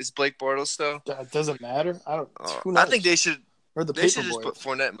Jacksonville? Is Blake Bortles still? That doesn't matter. I think they should. They should just put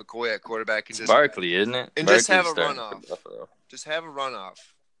Fournette and McCoy at quarterback and just Barkley, isn't it? And just have a runoff. Just have a runoff.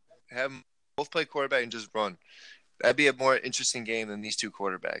 Have them both play quarterback and just run. That'd be a more interesting game than these two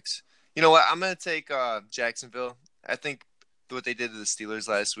quarterbacks. You know what? I'm gonna take Jacksonville. I think what they did to the Steelers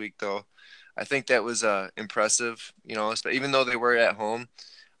last week, though, I think that was impressive. You know, even though they were at home,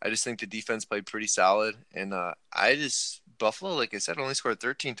 I just think the defense played pretty solid. And Buffalo, like I said, only scored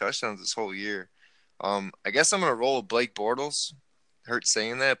 13 touchdowns this whole year. I guess I'm going to roll with Blake Bortles. Hurts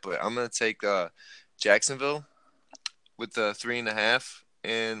saying that, but I'm going to take Jacksonville with the 3.5.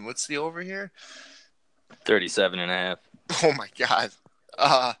 And what's the over here? 37.5. Oh, my God.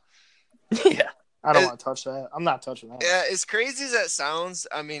 Yeah. I don't want to touch that. I'm not touching that. Yeah, as crazy as that sounds,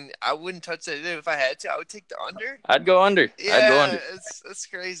 I mean, I wouldn't touch that if I had to. I would take the under. I'd go under. Yeah, it's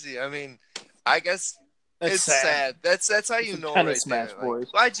crazy. I mean, I guess it's sad. That's how you know right there.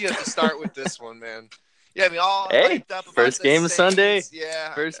 Like, why'd you have to start with this one, man? Yeah, I mean, all hyped up about first game of Sunday.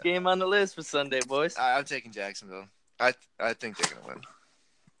 Yeah, first game on the list for Sunday, boys. I'm taking Jacksonville. I think they're gonna win.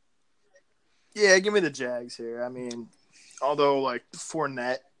 Yeah, give me the Jags here. I mean, although like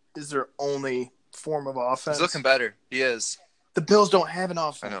Fournette is their only form of offense. He's looking better. He is. The Bills don't have an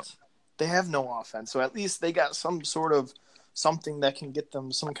offense. I know. They have no offense. So at least they got some sort of something that can get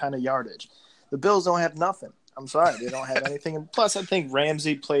them some kind of yardage. The Bills don't have nothing. I'm sorry. They don't have anything. And plus, I think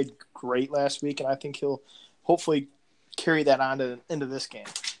Ramsey played great last week, and I think he'll hopefully carry that on into this game.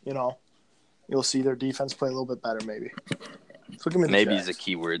 You know, you'll see their defense play a little bit better maybe. So give me the maybe Jags. is a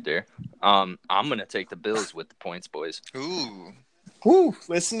key word there. I'm going to take the Bills with the points, boys. Ooh. Woo,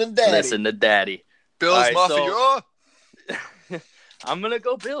 listen to daddy. Bills right, Mafia. So, I'm going to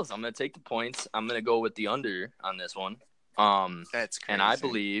go Bills. I'm going to take the points. I'm going to go with the under on this one. That's crazy. And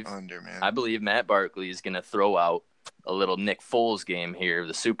I believe Matt Barkley is going to throw out a little Nick Foles game here,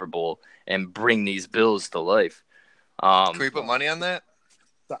 the Super Bowl, and bring these Bills to life. Can we put money on that?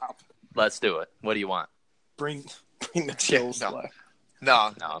 Stop. Let's do it. What do you want? Bring the Bills to life.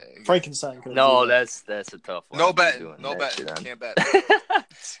 No. Frankenstein. No, that's a tough one. No bet. Can't bet.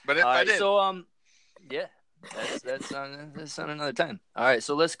 But if I did. So yeah, that's on another time. All right,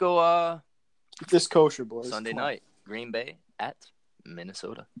 so let's go. Keep this kosher, boys. Sunday night, Green Bay at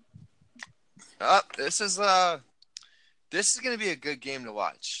Minnesota. This is going to be a good game to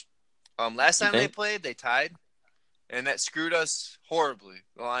watch. Last time they played, they tied, and that screwed us horribly,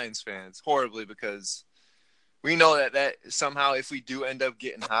 the Lions fans, horribly, because we know that somehow if we do end up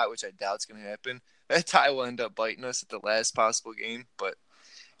getting hot, which I doubt is going to happen, that tie will end up biting us at the last possible game. But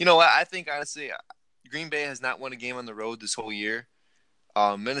you know what? I think honestly, Green Bay has not won a game on the road this whole year.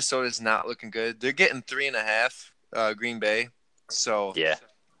 Minnesota's not looking good. They're getting 3.5, Green Bay. So yeah,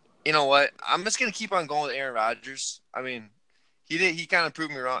 you know what? I'm just gonna keep on going with Aaron Rodgers. I mean, he kind of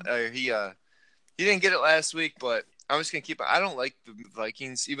proved me wrong. He didn't get it last week, but I'm just gonna keep. I don't like the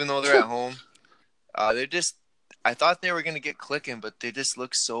Vikings, even though they're at home. They're just. I thought they were gonna get clicking, but they just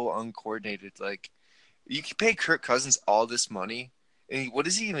look so uncoordinated. Like you can pay Kirk Cousins all this money, and what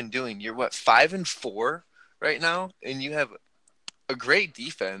is he even doing? You're 5-4 right now, and you have a great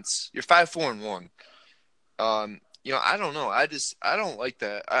defense. You're 5-4-1. I don't know. I don't like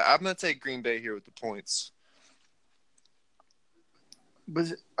that. I'm gonna take Green Bay here with the points. All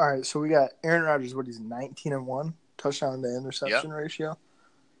right, so we got Aaron Rodgers. What, he's 19-1 touchdown to interception ratio.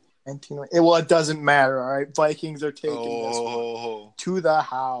 19. Well, it doesn't matter. All right, Vikings are taking this one to the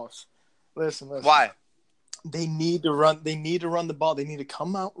house. Listen. Why? They need to run. They need to run the ball. They need to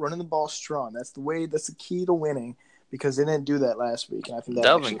come out running the ball strong. That's the way. That's the key to winning. Because they didn't do that last week, and I think that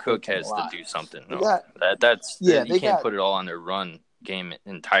Dalvin Cook has to do something. You can't put it all on their run game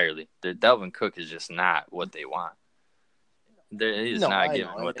entirely. Dalvin Cook is just not what they want. He's not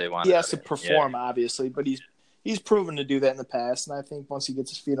giving what they want. He has to perform, obviously, but he's proven to do that in the past, and I think once he gets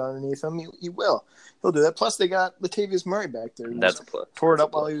his feet underneath him, he will. He'll do that. Plus, they got Latavius Murray back there. That's a plus. Tore it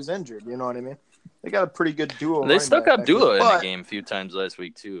up while he was injured. You know what I mean? They got a pretty good duo. They stuck up Duo in the game a few times last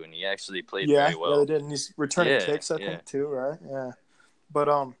week too, and he actually played very well. Yeah, they did. And he's returning kicks, I think, too, right? Yeah. But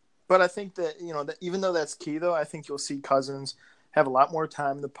I think that that even though that's key, though, I think you'll see Cousins have a lot more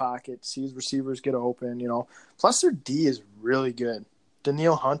time in the pocket, see his receivers get open. Plus their D is really good.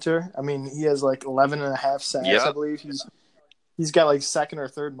 Danielle Hunter, I mean, he has like 11.5 sacks, I believe. He's got like second or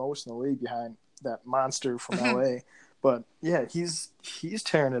third most in the league behind that monster from LA. But yeah, he's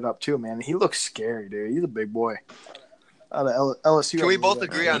tearing it up too, man. He looks scary, dude. He's a big boy. Out of LSU. Can we both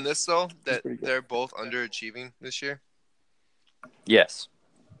agree on this though? That they're both underachieving this year? Yes.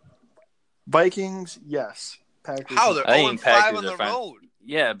 Vikings, yes. Packers. How they're 0-5 on the road?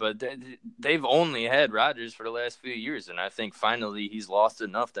 Yeah, but they've only had Rodgers for the last few years, and I think finally he's lost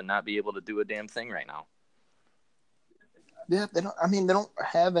enough to not be able to do a damn thing right now. Yeah, they don't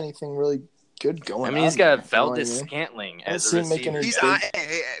have anything really good going on. I mean, he's got Valdes-Scantling as a receiver.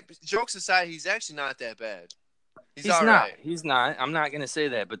 Jokes aside, he's actually not that bad. He's not. Right. He's not. I'm not going to say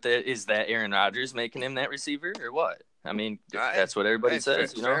that, but is that Aaron Rodgers making him that receiver or what? I mean, that's what everybody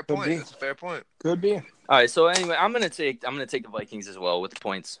says. Fair point. That's a fair point. Could be. All right. So anyway, I'm gonna take the Vikings as well with the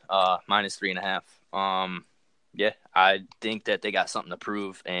points, -3.5. Yeah, I think that they got something to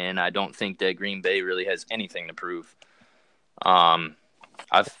prove, and I don't think that Green Bay really has anything to prove. I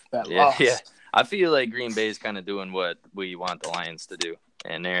feel like Green Bay is kind of doing what we want the Lions to do,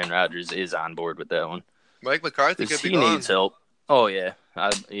 and Aaron Rodgers is on board with that one. Mike McCarthy could be gone. He needs help. Oh yeah,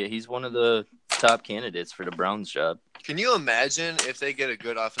 he's one of the top candidates for the Browns job. Can you imagine if they get a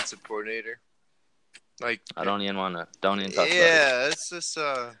good offensive coordinator? Like I don't even talk about it. Yeah, it's just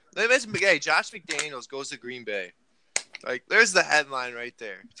hey, Josh McDaniels goes to Green Bay. Like there's the headline right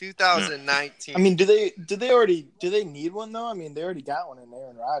there. 2019. I mean, do they need one though? I mean, they already got one in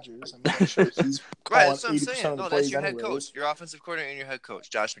Aaron Rodgers. I'm sure he's right, that's what I'm saying. No, that's your head coach, your offensive coordinator, and your head coach,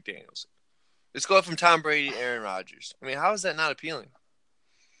 Josh McDaniels. Let's go from Tom Brady to Aaron Rodgers. I mean, how is that not appealing?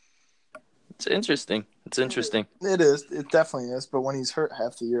 It's interesting. It is. It definitely is. But when he's hurt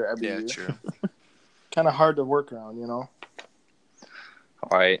half the year, every year. Yeah, true. Kind of hard to work around, All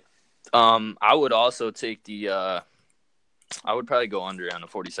right. I would also take I would probably go under on the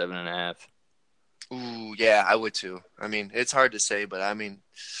 47.5. Ooh, yeah, I would too. I mean, it's hard to say, but I mean,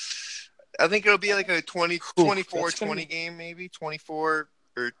 I think it'll be like a 24-20 game, maybe 24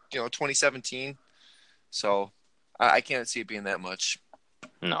 or 2017. So I can't see it being that much.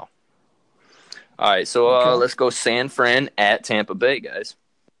 No. All right, so let's go San Fran at Tampa Bay, guys.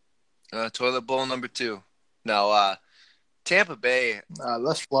 Toilet bowl number 2. Now, Tampa Bay.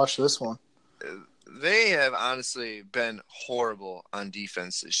 Let's flush this one. They have honestly been horrible on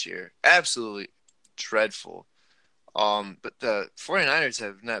defense this year. Absolutely dreadful. But the 49ers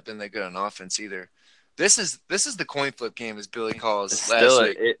have not been that good on offense either. This is the coin flip game, as Billy calls last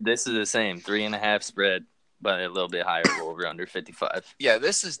week. This is the same 3.5 spread, but a little bit higher over under 55. Yeah,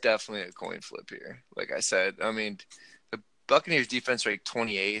 this is definitely a coin flip here. Like I said, I mean, the Buccaneers defense ranked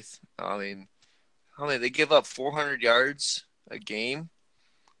 28th. I mean, they give up 400 yards a game,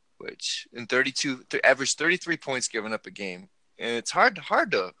 which in average 33 points given up a game, and it's hard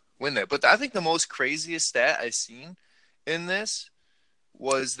to win that. But I think the most craziest stat I've seen in this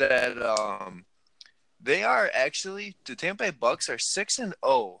was that they are actually the Tampa Bay Bucks are 6-0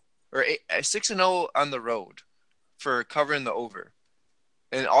 or 6-0 on the road for covering the over,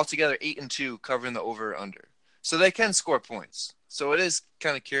 and altogether 8-2 covering the over under. So they can score points. So it is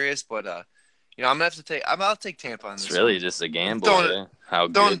kind of curious, but I'm gonna have to take. I'll take Tampa on this. It's really just a gamble. How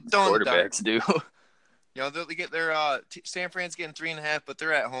good quarterbacks do. They get their San Fran's getting 3.5, but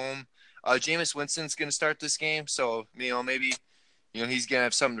they're at home. Jameis Winston's gonna start this game, so maybe he's gonna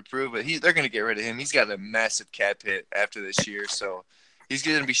have something to prove. But they're gonna get rid of him. He's got a massive cap hit after this year, so he's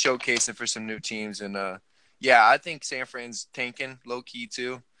gonna be showcasing for some new teams. And I think San Fran's tanking low key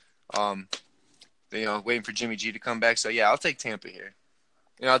too. Waiting for Jimmy G to come back. So yeah, I'll take Tampa here.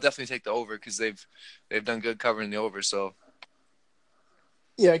 I'll definitely take the over because they've done good covering the over. So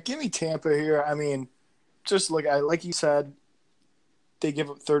yeah, give me Tampa here. I mean, just like you said, they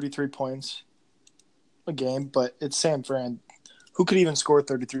give up 33 points a game, but it's San Fran. Who could even score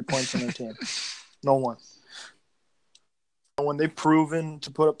 33 points on their team? No one. When they've proven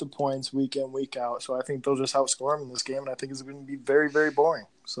to put up the points week in, week out. So I think they'll just outscore them in this game, and I think it's going to be very, very boring.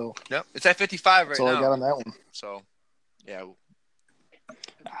 So yep, it's at 55 right now. That's all I got on that one. So, yeah.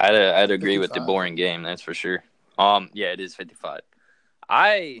 I'd agree 55. With the boring game, that's for sure. Yeah, it is 55.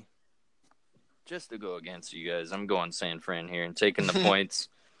 Just to go against you guys, I'm going San Fran here and taking the points,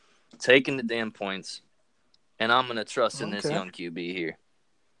 taking the damn points, and I'm gonna trust in this young QB here.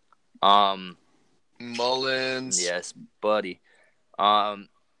 Mullins. Yes, buddy. I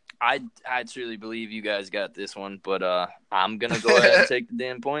truly believe you guys got this one, but I'm gonna go ahead and take the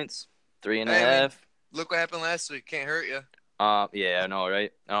damn points. 3.5. Look what happened last week. Can't hurt you. Yeah, I know,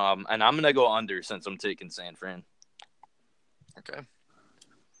 right? And I'm gonna go under since I'm taking San Fran. Okay.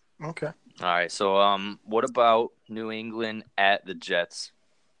 All right. So, what about New England at the Jets?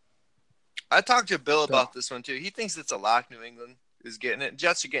 I talked to Bill about this one too. He thinks it's a lock. New England is getting it.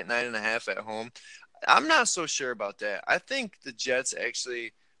 Jets are getting 9.5 at home. I'm not so sure about that. I think the Jets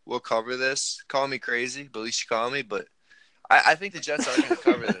actually will cover this. Call me crazy, but at least you call me. But I think the Jets are going to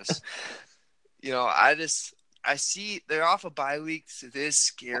cover this. I see they're off a bye week. So it is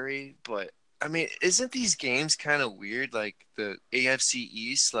scary, but I mean, isn't these games kind of weird? Like the AFC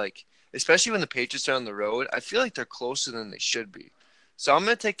East, like especially when the Patriots are on the road, I feel like they're closer than they should be. So I'm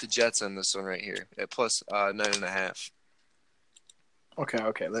going to take the Jets on this one right here at plus 9.5.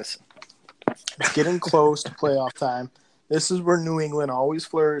 Okay. Listen, it's getting close to playoff time. This is where New England always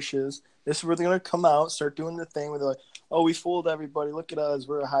flourishes. This is where they're going to come out, start doing the thing where they're like, oh, we fooled everybody. Look at us.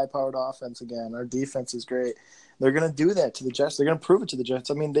 We're a high-powered offense again. Our defense is great. They're going to do that to the Jets. They're going to prove it to the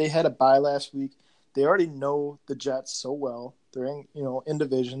Jets. I mean, they had a bye last week. They already know the Jets so well. They're in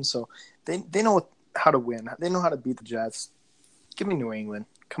division, so they know how to win. They know how to beat the Jets. Give me New England.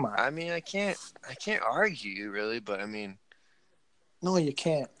 Come on. I mean, I can't argue you really, but I mean, no, you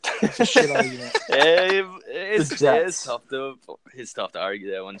can't. It's a shit argument. It's tough to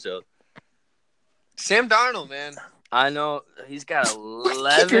argue that one. So Sam Darnold, man. I know he's got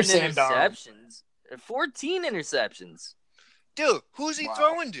 11 interceptions, 14 interceptions. Dude, who's he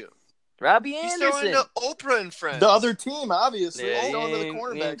throwing to? Robbie Anderson. He's throwing to Oprah and friends. The other team, obviously. Yeah, he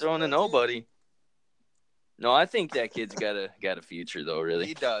ain't throwing to nobody. No, I think that kid's got a future though. Really,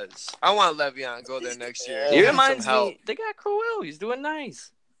 he does. I want Le'Veon to go there next year. He reminds me. They got Crowell. He's doing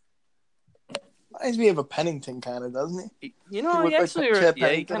nice. Reminds me of a Pennington kind of, doesn't he? He actually,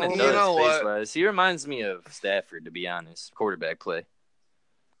 he kind of does face-wise. He reminds me of Stafford, to be honest. Quarterback play.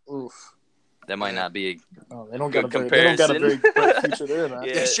 Oof. That might not be they don't got a very bright future there, man.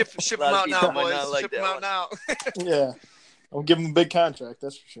 Yeah, ship him out now, boys. Ship him out now. Yeah. I'll give him a big contract,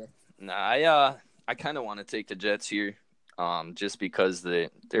 that's for sure. Nah, I kind of want to take the Jets here, just because they're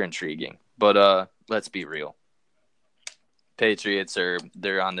intriguing. But let's be real. Patriots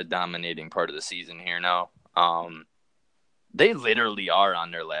they're on the dominating part of the season here now. They literally are on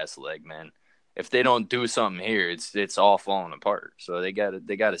their last leg, man. If they don't do something here, it's all falling apart. So they got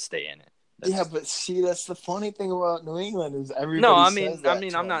to stay in it. But see, that's the funny thing about New England is everybody. No, I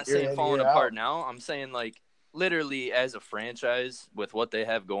mean, I'm not saying falling apart now. I'm saying like literally as a franchise with what they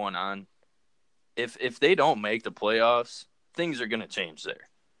have going on, if they don't make the playoffs, things are going to change there.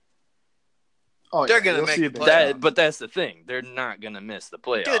 Oh, they're going to make the playoffs. But that's the thing. They're not going to miss the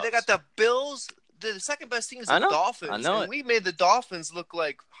playoffs. Dude, they got the Bills. The second best team is the Dolphins. I know. And we made the Dolphins look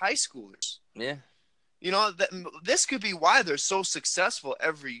like high schoolers. Yeah. You know, this could be why they're so successful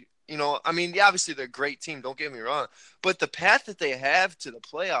every – you know, I mean, obviously they're a great team. Don't get me wrong. But the path that they have to the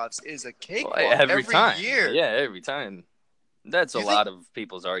playoffs is a cakewalk every year. Yeah, every time. That's a lot of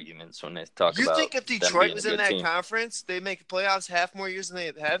people's arguments when they talk about. You think if Detroit was in that conference, they'd make the playoffs half more years than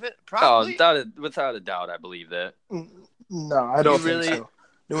they haven't? Probably. Oh, without a doubt, I believe that. No, I don't think so.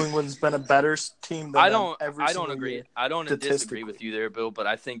 New England's been a better team than every I don't agree. Year, I don't disagree with you there, Bill, but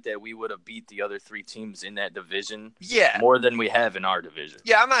I think that we would have beat the other three teams in that division more than we have in our division.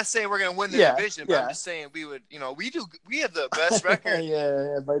 Yeah, I'm not saying we're going to win the division, but I'm just saying we would, you know, we have the best record.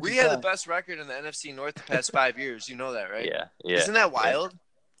 We had the best record in the NFC North the past 5 years. You know that, right? Yeah. Isn't that wild? Yeah.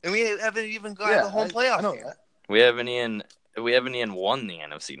 And we haven't even got the home playoff. I know that. We haven't even won the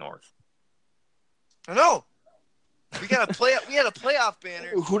NFC North. I know. We had a playoff banner.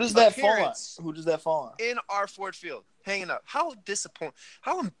 Who does that fall on? In our Ford Field, hanging up. How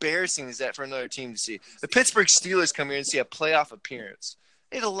embarrassing is that for another team to see? The Pittsburgh Steelers come here and see a playoff appearance.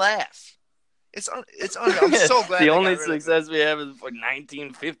 They'd laugh. It's unreal. I'm so glad. The only success we have is for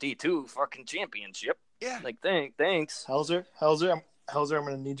 1952 fucking championship. Yeah. Like thanks. Helzer, I'm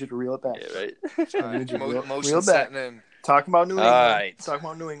gonna need you to reel it back. Yeah, right. Motion setting in. Talking about New England. All right. Talking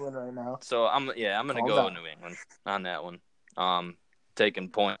about New England right now. So I'm gonna go New England on that one. Taking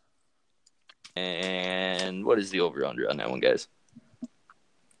point. And what is the over under on that one, guys?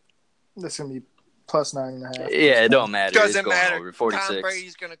 That's gonna be plus 9.5. Yeah, it don't matter. Doesn't matter. Over 46. Tom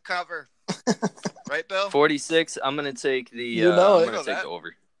Brady's gonna cover. Right, Bill? 46. I'm gonna take the. I'm gonna take the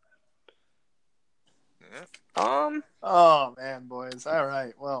over. Yeah. Oh man, boys. All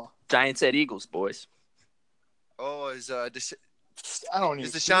right. Well. Giants at Eagles, boys. Oh, is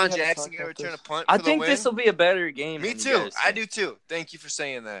DeSean Jackson going to return a punt? I think this will be a better game. Me too. I do too. Thank you for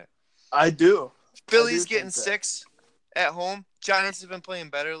saying that. I do. Philly's getting 6 at home. Giants have been playing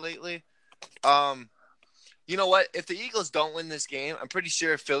better lately. You know what? If the Eagles don't win this game, I'm pretty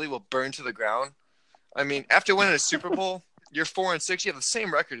sure Philly will burn to the ground. I mean, after winning a Super Bowl, you're 4-6. You have the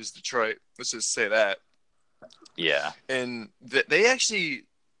same record as Detroit. Let's just say that. Yeah. And they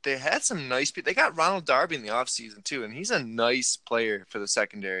had some nice people. They got Ronald Darby in the offseason, too, and he's a nice player for the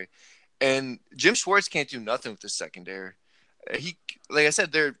secondary. And Jim Schwartz can't do nothing with the secondary. Like I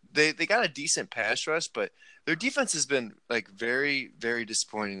said, they got a decent pass rush, but their defense has been like very, very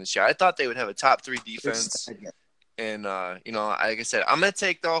disappointing this year. I thought they would have a top 3 defense. And you know, like I said, I'm gonna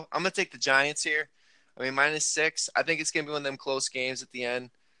take the Giants here. I mean, -6. I think it's gonna be one of them close games at the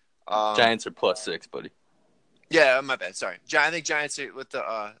end. Giants are +6, buddy. Yeah, my bad. Sorry. I think Giants are with the.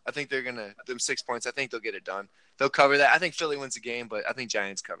 I think they're gonna them 6 points. I think they'll get it done. They'll cover that. I think Philly wins the game, but I think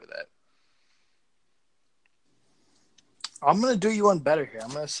Giants cover that. I'm gonna do you one better here.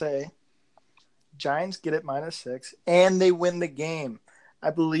 I'm gonna say Giants get it -6 and they win the game.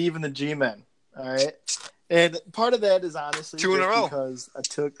 I believe in the G-men. All right, and part of that is honestly 2 in a row because I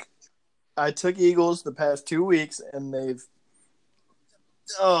took Eagles the past 2 weeks and they've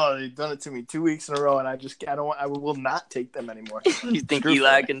done it to me 2 weeks in a row, and I will not take them anymore. You think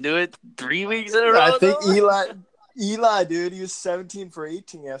Eli can do it 3 weeks in a row? I think Eli, dude, he was 17 for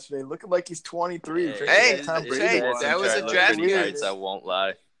 18 yesterday, looking like he's 23. Hey, that was a DraftKings. I won't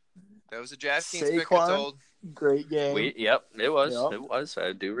lie. That was a DraftKings pick, I told. Great game. It was. Yep. It was.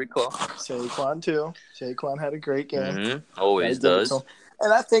 I do recall. Saquon too. Saquon had a great game. Mm-hmm. Always does.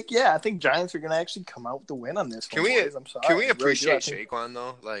 And I think Giants are going to actually come out with the win on this one. Can we appreciate Saquon,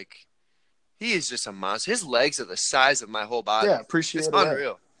 though? Like, he is just a monster. His legs are the size of my whole body. Yeah, appreciate it. It's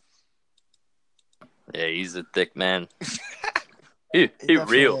unreal. Yeah, he's a thick man. he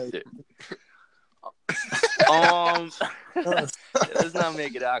real. Let's not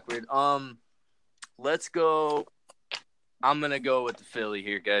make it awkward. Let's go. I'm going to go with the Philly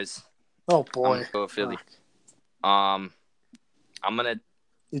here, guys. Oh, boy. I'm going to go with Philly. I'm going to.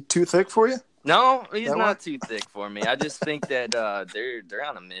 He's too thick for you? No, he's not too thick for me. I just think that they're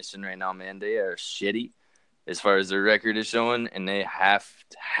on a mission right now, man. They are shitty as far as their record is showing, and they have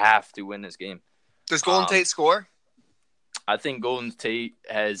to win this game. Does Golden Tate score? I think Golden Tate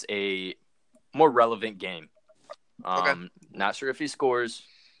has a more relevant game. Okay. Not sure if he scores,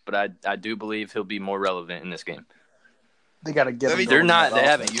 but I do believe he'll be more relevant in this game. They got to get him. They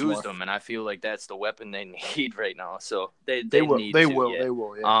haven't used him, and I feel like that's the weapon they need right now. So they will. They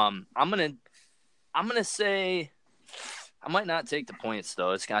will. Yeah. I'm gonna say I might not take the points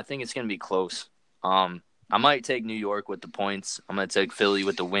though. I think it's gonna be close. I might take New York with the points. I'm going to take Philly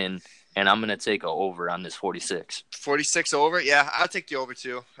with the win, and I'm going to take a over on this 46. 46 over? Yeah, I'll take the over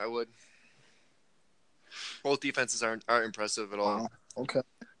too. I would. Both defenses aren't impressive at all. Okay.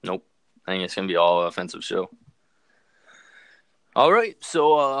 Nope. I think it's going to be all offensive show. All right.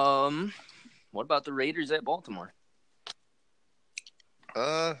 So, what about the Raiders at Baltimore?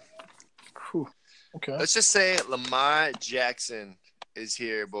 Okay. Let's just say Lamar Jackson is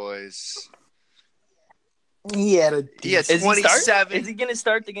here, boys. He had 27. Is he going to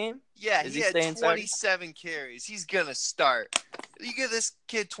start the game? Yeah, he had 27 carries. He's going to start. You give this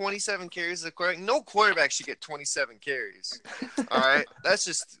kid 27 carries as a quarterback. No quarterback should get 27 carries. All right? That's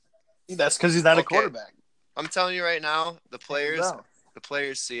because he's not a quarterback. I'm telling you right now, the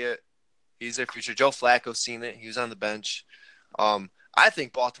players see it. He's their future. Joe Flacco's seen it. He was on the bench. I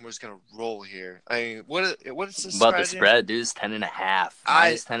think Baltimore's going to roll here. I mean, what is the spread? But the spread, dude, is 10.5.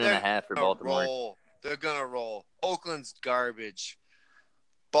 Minus 10.5 for Baltimore. They're going to roll. Oakland's garbage.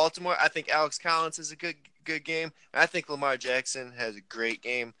 Baltimore, I think Alex Collins has a good game. I think Lamar Jackson has a great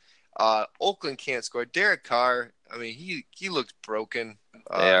game. Oakland can't score. Derek Carr, I mean, he looks broken.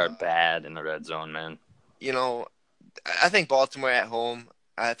 They are bad in the red zone, man. You know, I think Baltimore at home,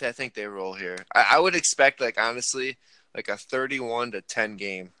 I think they roll here. I would expect, honestly, a 31-10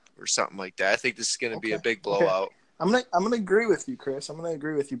 game or something like that. I think this is going to be a big blowout. Okay. I'm gonna agree with you, Chris. I'm gonna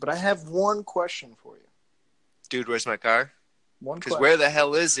agree with you, but I have one question for you. Dude, where's my car? Because where the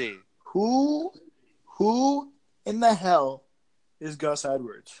hell is he? Who in the hell is Gus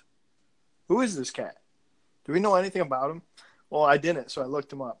Edwards? Who is this cat? Do we know anything about him? Well, I didn't, so I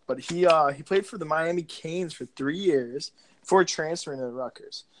looked him up. But he played for the Miami Canes for 3 years before transferring to the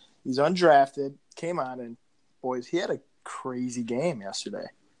Rutgers. He's undrafted, came on, and boys, he had a crazy game yesterday.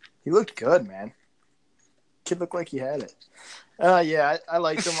 He looked good, man. Kid looked like he had it. Yeah, I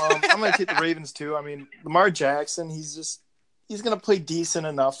liked him. I'm going to take the Ravens too. I mean, Lamar Jackson, he's going to play decent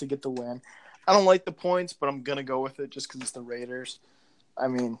enough to get the win. I don't like the points, but I'm going to go with it just because it's the Raiders. I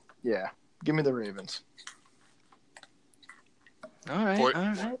mean, yeah, give me the Ravens. All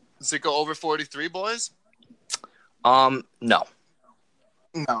right. Does it go over 43, boys? No.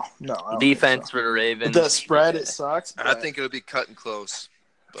 No. Defense for the Ravens. The spread, it sucks. I think it'll be cut and close.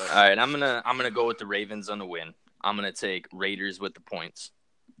 But. All right, I'm gonna go with the Ravens on the win. I'm gonna take Raiders with the points,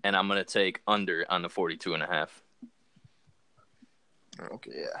 and I'm gonna take under on the 42.5.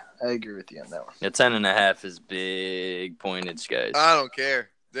 Okay, yeah, I agree with you on that one. The 10.5 is big pointage, guys. I don't care.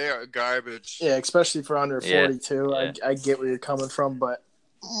 They are garbage. Yeah, especially for under 42. Yeah. I get where you're coming from, but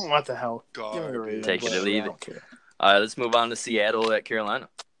what the hell? Take it or leave it. All right, let's move on to Seattle at Carolina.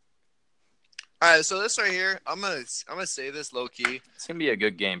 All right, so this right here, I'm gonna say this low key. It's gonna be a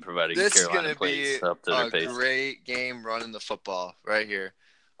good game, provided this Carolina is gonna be up to their pace. A great game running the football right here.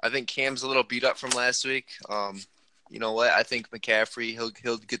 I think Cam's a little beat up from last week. You know what? I think McCaffrey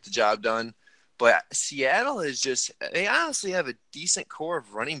he'll get the job done. But Seattle they honestly have a decent core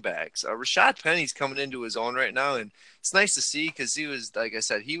of running backs. Rashad Penny's coming into his own right now, and it's nice to see because he was, like I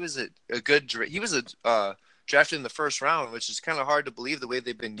said, he was drafted in the first round, which is kind of hard to believe the way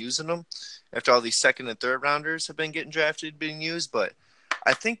they've been using them after all these second and third rounders have been getting drafted, being used. But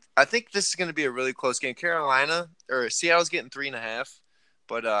I think this is going to be a really close game. Seattle's getting 3.5,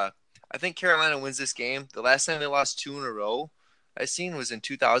 but I think Carolina wins this game. The last time they lost 2 in a row I seen was in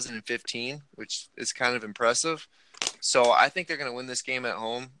 2015, which is kind of impressive. So I think they're going to win this game at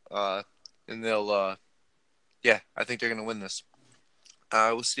home, and they'll, I think they're going to win this.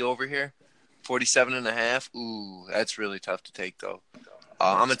 We'll see over here. 47.5. Ooh, that's really tough to take though.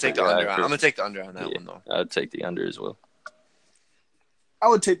 I'm gonna take the under. I'm gonna take the under on that one though. I'd take the under as well. I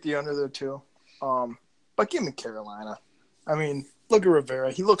would take the under there too. But give me Carolina. I mean, look at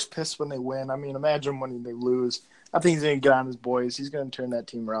Rivera. He looks pissed when they win. I mean, imagine when they lose. I think he's gonna get on his boys. He's gonna turn that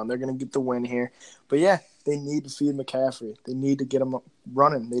team around. They're gonna get the win here. But yeah, they need to feed McCaffrey. They need to get him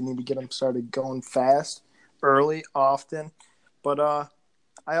running. They need to get him started going fast, early, often. But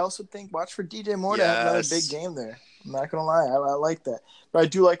I also think watch for DJ Moore to have another big game there. I'm not going to lie. I like that. But I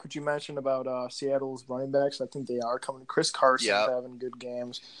do like what you mentioned about Seattle's running backs. I think they are coming. Chris Carson's having good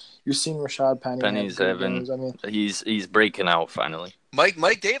games. You're seeing Rashad Penny's having games. I mean, he's breaking out finally.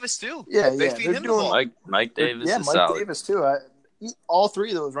 Mike Davis too. Yeah, they feed him the ball. Mike Davis is Mike solid. Davis too. All three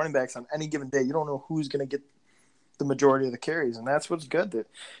of those running backs on any given day, you don't know who's going to get the majority of the carries, and that's what's good. That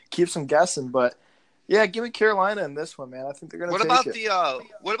keeps them guessing. But yeah, give me Carolina in this one, man. I think they're going to take it.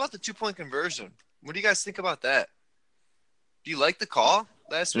 What about the 2-point conversion? What do you guys think about that? Do you like the call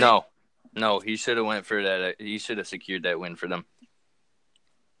last week? No, he should have went for that. He should have secured that win for them.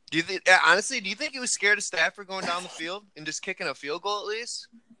 Do you think he was scared of Stafford going down the field and just kicking a field goal at least?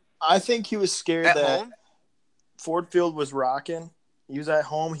 I think he was scared at home. Ford Field was rocking. He was at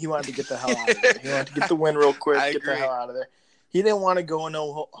home. He wanted to get the hell out of there. He wanted to get the win real quick, get the hell out of there. He didn't want to go in a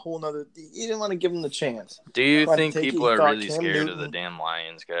whole nother. He didn't want to give him the chance. Do you think people are really scared of the damn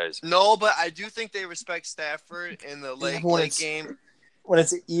Lions, guys? No, but I do think they respect Stafford in the late game. When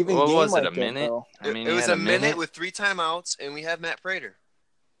it's an even game, was it, like a minute? I mean, it was a minute with 3 timeouts, and we have Matt Prater.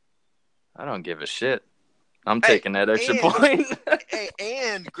 I don't give a shit. I'm taking that extra point.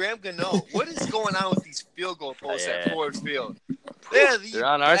 And Graham Gano, what is going on with these field goal posts at Ford Field? They're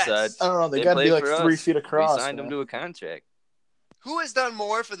on our side. I don't know. They got to be like 3 feet across. We signed them to a contract. Who has done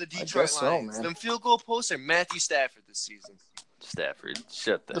more for the Detroit Lions? Them field goal posts or Matthew Stafford this season? Stafford,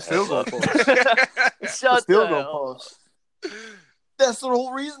 shut the field goal post. Shut the field goal post. That's the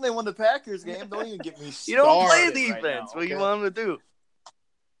whole reason they won the Packers game. Don't even get me started. You don't play defense. Right now, what you want them to do?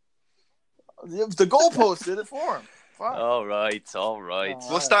 The goalpost did it for him. Fine. All right.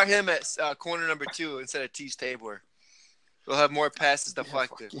 We'll start him at corner number 2 instead of Tease Tabor. We'll have more passes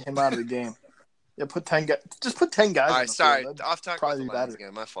deflected. Get him out of the game. Yeah, put 10 guys. Just put 10 guys. All right, sorry. Off talk about the Lions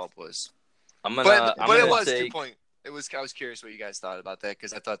again. My fault, boys. But it was 2 point. I was curious what you guys thought about that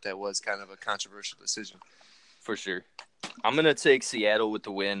because I thought that was kind of a controversial decision. For sure. I'm going to take Seattle with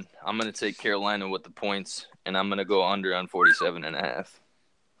the win. I'm going to take Carolina with the points, and I'm going to go under on 47.5.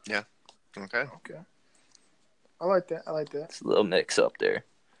 Yeah. Okay. I like that. It's a little mix up there.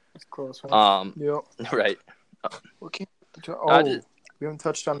 It's close. Man. Yep. Right. We haven't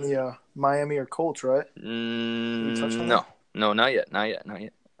touched on the Miami or Colts, right? No, not yet.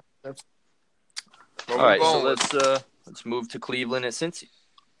 All right, so let's move to Cleveland at Cincy.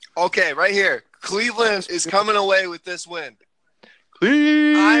 Okay, right here. Cleveland is coming away with this win.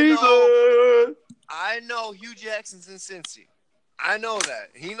 Cleveland. I know Hugh Jackson's in Cincy. I know that.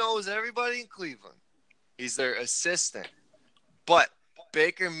 He knows everybody in Cleveland. He's their assistant. But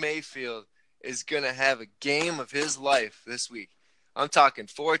Baker Mayfield is going to have a game of his life this week. I'm talking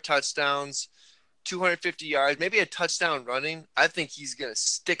 4 touchdowns, 250 yards, maybe a touchdown running. I think he's going to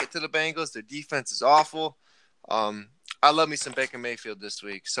stick it to the Bengals. Their defense is awful. I love me some Baker Mayfield this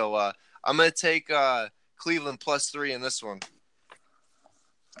week. So I'm going to take Cleveland +3 in this one.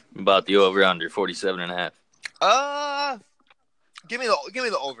 About the over-under, 47.5. Give me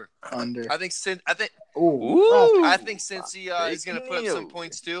the over. Under. I think Cincy is going to put up some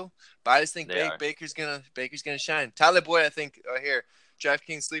points too, but I just think Baker's gonna shine. Tyler Boyd, I think here,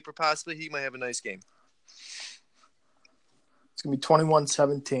 DraftKings sleeper possibly. He might have a nice game. It's gonna be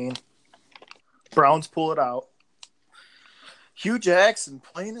 21-17. Browns pull it out. Hugh Jackson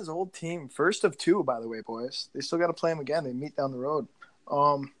playing his old team, first of 2, by the way, boys. They still got to play him again. They meet down the road.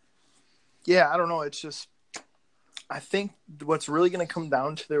 I don't know. It's just. I think what's really going to come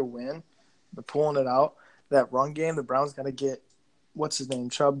down to their win, they're pulling it out, that run game, the Browns got to get,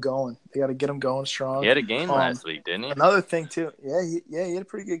 Chubb going. They got to get him going strong. He had a game last week, didn't he? Another thing, too. Yeah, he had a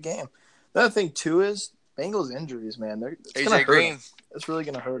pretty good game. Another thing, too, is Bengals injuries, man. It's going to hurt them. It's really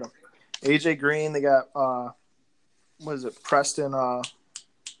going to hurt them. A.J. Green, they got, Preston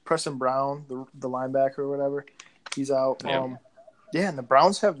Brown, the linebacker or whatever. He's out. Yeah. And the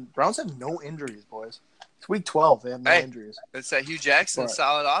Browns have no injuries, boys. It's week 12. They have no injuries. It's that Hugh Jackson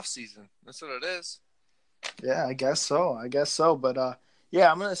solid offseason. That's what it is. Yeah, I guess so. But, I'm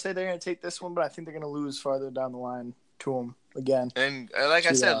going to say they're going to take this one, but I think they're going to lose farther down the line to them again. And like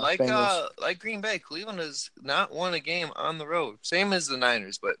I said, like Green Bay, Cleveland has not won a game on the road. Same as the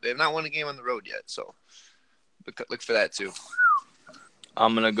Niners, but they have not won a game on the road yet. So look for that too.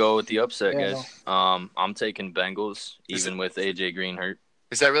 I'm going to go with the upset, guys. I'm taking Bengals, even with A.J. Green hurt.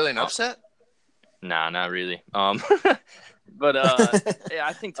 Is that really an upset? Nah, not really. But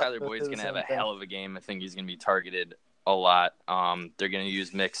I think Tyler Boyd's going to have a hell of a game. I think he's going to be targeted a lot. They're going to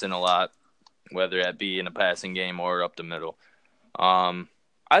use Mixon a lot, whether that be in a passing game or up the middle.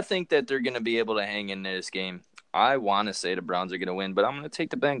 I think that they're going to be able to hang in this game. I want to say the Browns are going to win, but I'm going to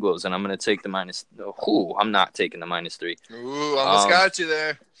take the Bengals, and I'm going to take the minus. I'm not taking the -3. Ooh, almost got you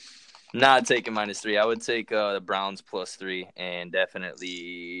there. Not taking -3. I would take the Browns +3, and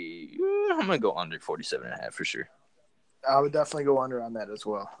definitely I'm going to go under 47.5 for sure. I would definitely go under on that as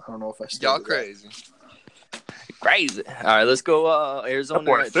well. I don't know if I still Y'all crazy. Crazy. All right, let's go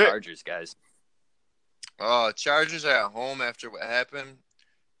Arizona Chargers, guys. Oh, Chargers are at home after what happened.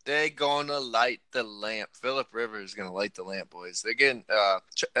 They're going to light the lamp. Phillip Rivers is going to light the lamp, boys. They're getting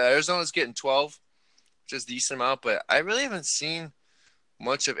Arizona's getting 12, which is a decent amount, but I really haven't seen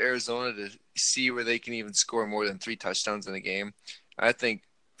much of Arizona to see where they can even score more than 3 touchdowns in a game. I think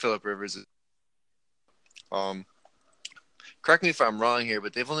Phillip Rivers is correct me if I'm wrong here,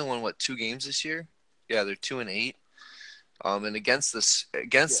 but they've only won 2 games this year? Yeah, they're 2-8. And against the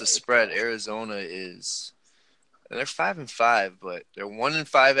spread, Arizona is and they're 5-5, but they're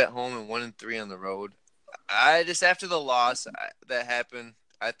 1-5 at home and 1-3 on the road. I just after the loss that happened,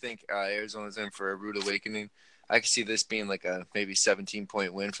 I think Arizona's in for a rude awakening. I can see this being like a maybe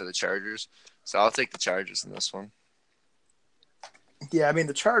 17-point win for the Chargers, so I'll take the Chargers in this one. Yeah, I mean,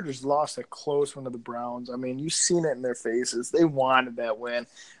 the Chargers lost a close one to the Browns. I mean, you've seen it in their faces. They wanted that win.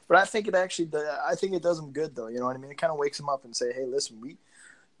 But I think it does them good, though. You know what I mean? It kind of wakes them up and say, hey, listen,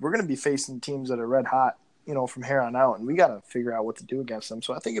 we're going to be facing teams that are red hot, you know, from here on out, and we got to figure out what to do against them.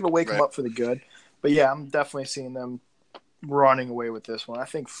 So I think it'll wake them up for the good. But, yeah, I'm definitely seeing them running away with this one. I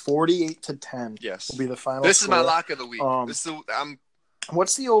think 48-10 will be the final This score. Is my lock of the week.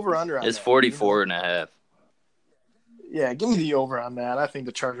 What's the over-under on that? It's 44.5. Yeah, give me the over on that. I think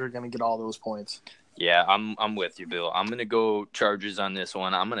the Chargers are going to get all those points. Yeah, I'm with you, Bill. I'm going to go Chargers on this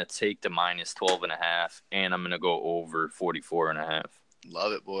one. I'm going to take the minus 12.5, and I'm going to go over 44.5.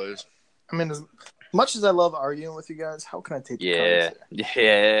 Love it, boys. I mean, as much as I love arguing with you guys, how can I take the Cards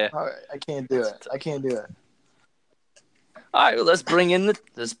there? Yeah. I can't do it. I can't do it. All right, well, let's bring in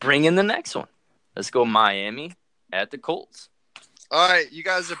the next one. Let's go Miami at the Colts. All right, you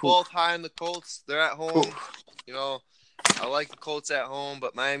guys are both high on the Colts. They're at home. You know, I like the Colts at home,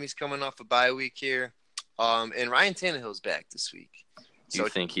 but Miami's coming off a bye week here. And Ryan Tannehill's back this week. Do you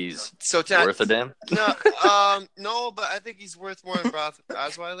think he's worth a damn? No, but I think he's worth more than Brock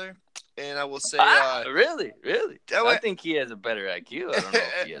Osweiler. And I will say, really? I think he has a better IQ. I don't know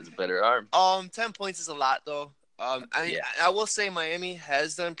if he has a better arm. 10 points is a lot, though. I will say Miami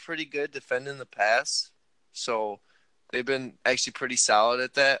has done pretty good defending the pass, so they've been actually pretty solid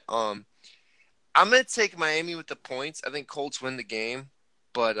at that. I'm going to take Miami with the points. I think Colts win the game,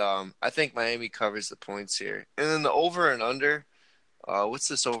 but I think Miami covers the points here. And then the over and under, what's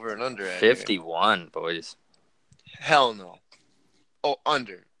this over and under at? 51, here? Boys. Hell no. Oh,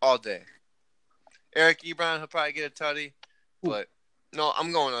 under, all day. Eric Ebron, he'll probably get a tutty, but no,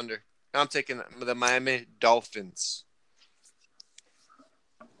 I'm going under. I'm taking the Miami Dolphins.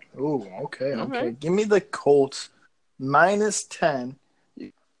 Oh, okay. Give me the Colts minus 10.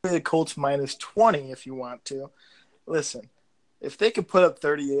 Give me the Colts minus 20 if you want to. Listen, if they could put up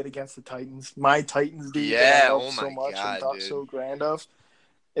 38 against the Titans, my Titans dude that I loved so much and thought so grand of,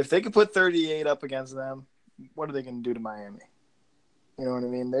 if they could put 38 up against them, what are they going to do to Miami? You know what I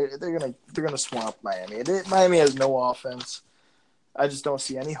mean? They're gonna swamp Miami. Miami has no offense. I just don't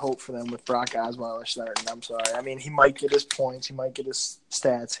see any hope for them with Brock Osweiler starting. I'm sorry. I mean, he might get his points. He might get his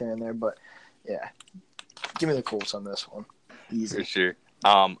stats here and there. But, yeah, give me the Colts on this one. Easy. For sure.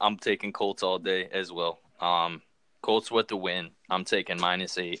 I'm taking Colts all day as well. Colts with the win. I'm taking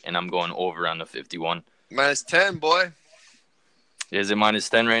minus 8, and I'm going over on the 51. Minus 10, boy. Is it minus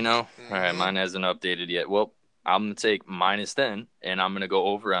 10 right now? Mm-hmm. All right, mine hasn't updated yet. Well, I'm going to take minus 10, and I'm going to go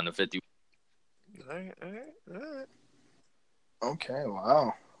over on the 50. All right. Okay,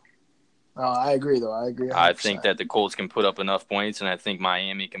 wow. Oh, I agree, though. I agree 100%. I think that the Colts can put up enough points, and I think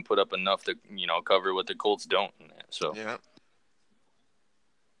Miami can put up enough to, cover what the Colts don't. So yeah.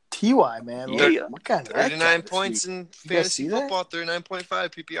 TY, man. Yeah. What kind of 39 points in fantasy football, 39.5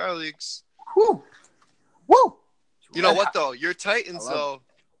 PPR leagues. Woo! You know what, though? Your Titans, though,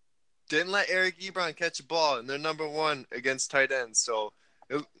 didn't let Eric Ebron catch a ball, and they're number one against tight ends. So,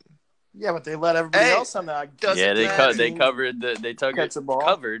 yeah, but they let everybody else on that. Yeah, they covered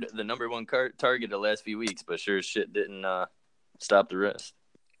covered the number one target the last few weeks, but sure as shit didn't stop the rest.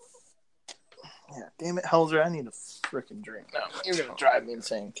 Yeah, damn it, Helzer, I need a freaking drink now. You're gonna drive me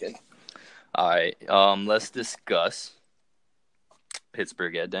insane, kid. All right, let's discuss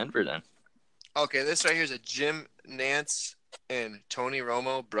Pittsburgh at Denver then. Okay, this right here is a Jim Nantz and Tony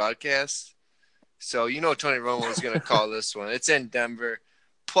Romo broadcast. So Tony Romo is gonna call this one. It's in Denver.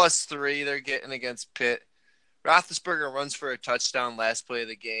 +3 they're getting against Pitt. Roethlisberger runs for a touchdown last play of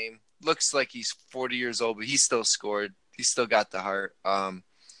the game. Looks like he's 40 years old, but he still scored. He still got the heart.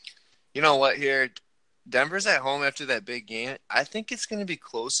 You know what here? Denver's at home after that big game. I think it's going to be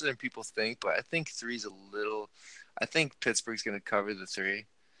closer than people think, but I think 3's I think Pittsburgh's going to cover the 3.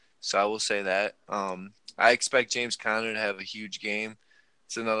 So I will say that. I expect James Conner to have a huge game.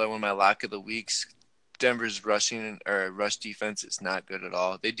 It's another one of my lock of the weeks. Denver's rush defense is not good at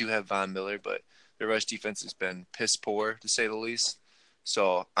all. They do have Von Miller, but their rush defense has been piss poor, to say the least.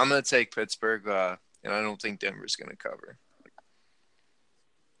 So I'm going to take Pittsburgh, and I don't think Denver's going to cover.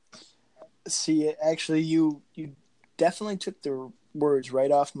 See, actually, you definitely took the words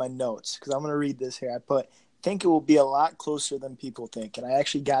right off my notes, because I'm going to read this here. I think it will be a lot closer than people think, and I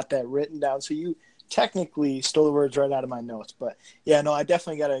actually got that written down. So you technically stole the words right out of my notes. But, yeah, no, I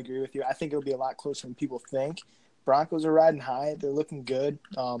definitely got to agree with you. I think it'll be a lot closer than people think. Broncos are riding high. They're looking good.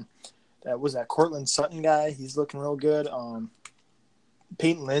 that Cortland Sutton guy. He's looking real good.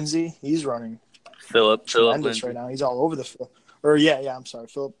 Peyton Lindsay, he's running Philip tremendous right now. He's all over the field. Or I'm sorry,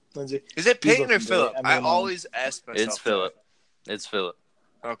 Philip Lindsay. Is it Peyton or Philip? I always ask myself. It's Philip. It's Philip.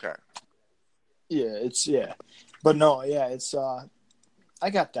 Okay. Yeah, but no, it's I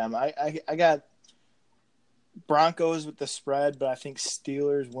got them. I got Broncos with the spread, but I think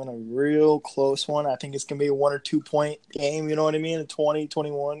Steelers win a real close one. I think it's gonna be a 1 or 2 point game. You know what I mean? A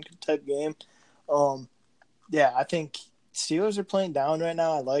 20-21 type game. I think Steelers are playing down right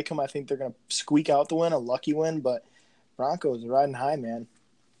now. I like them. I think they're gonna squeak out the win, a lucky win, but Broncos are riding high, man.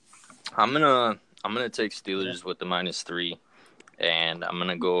 I'm gonna take Steelers with the -3, and I'm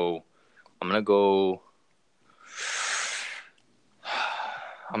gonna go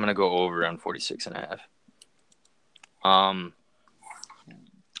over on 46.5. I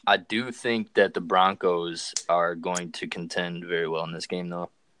do think that the Broncos are going to contend very well in this game,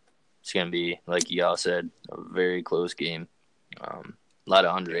 though. It's going to be, like y'all said, a very close game. A lot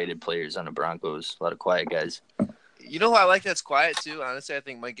of underrated players on the Broncos, a lot of quiet guys. You know who I like that's quiet, too? Honestly, I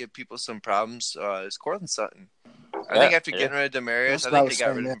think might give people some problems is Cortland Sutton. I think after getting rid of Demarius, I think they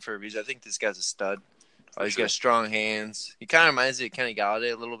got rid of him for a reason. I think this guy's a stud. He's got strong hands. He kind of reminds me of Kenny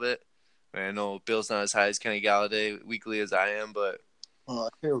Galladay a little bit. I know Bill's not as high as Kenny Galladay weekly as I am, but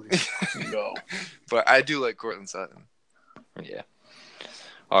here we go. But I do like Cortland Sutton. Yeah.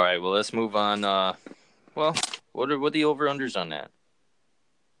 All right. Well, let's move on. What are the over-unders on that?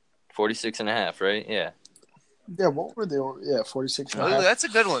 46.5, right? Yeah. Yeah. What were they? 46.5. That's a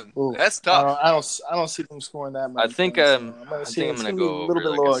good one. Ooh, that's tough. I don't see them scoring that much. I think I'm gonna go over,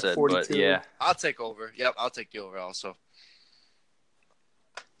 like I said, 42. But yeah. I'll take over. Yep, I'll take the over also.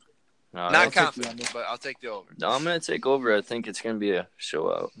 No, not confident, but I'll take the over. No, I'm going to take over. I think it's going to be a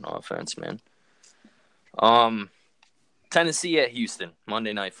showout. No offense, man. Tennessee at Houston,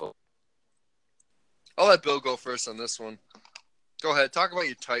 Monday Night Football. I'll let Bill go first on this one. Go ahead. Talk about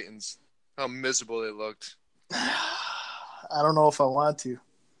your Titans. How miserable they looked. I don't know if I want to.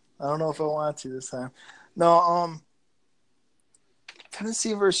 This time. No,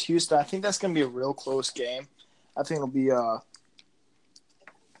 Tennessee versus Houston. I think that's going to be a real close game. I think it'll be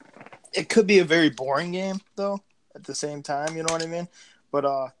it could be a very boring game, though, at the same time. You know what I mean? But,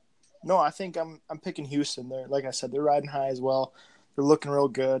 no, I think I'm picking Houston. They're, like I said, they're riding high as well. They're looking real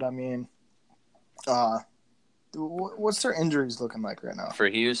good. I mean, what's their injuries looking like right now? For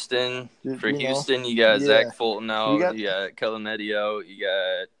Houston, you got Zach Fulton out. You got Kellen Eddy out. You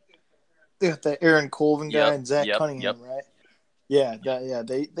got the Aaron Colvin guy and Zach Cunningham, right? Yeah.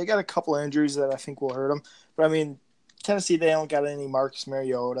 They got a couple of injuries that I think will hurt them. But, I mean, Tennessee, they don't got any Marcus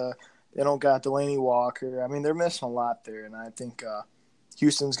Mariota. They don't got Delanie Walker. I mean, they're missing a lot there, and I think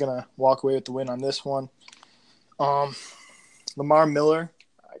Houston's going to walk away with the win on this one. Lamar Miller,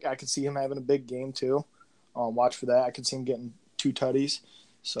 I could see him having a big game too. Watch for that. I could see him getting 2 tutties.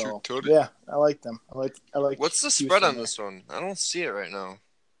 So, yeah, I like them. I like. What's the spread on this one? I don't see it right now.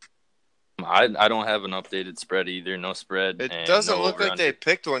 I don't have an updated spread either. No spread. It doesn't look like they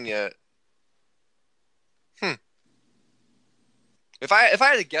picked one yet. If I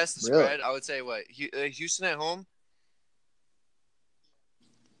had to guess the spread, I would say what? Houston at home?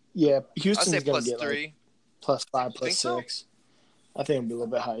 Yeah, Houston's going to get 3. Like +5, +6. So? I think it'll be a little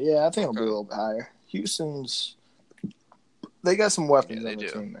bit higher. Yeah, I think it'll be a little bit higher. Houston's – they got some weapons on the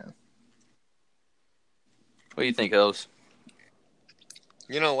team, man. What do you think, Els?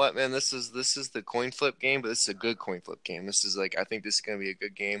 You know what, man? This is the coin flip game, but this is a good coin flip game. This is I think this is going to be a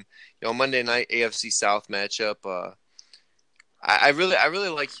good game. Monday night AFC South matchup. I really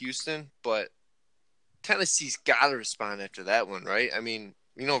like Houston, but Tennessee's got to respond after that one, right? I mean,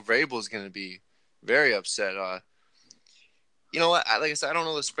 Vrabel's going to be very upset. You know what? Like I said, I don't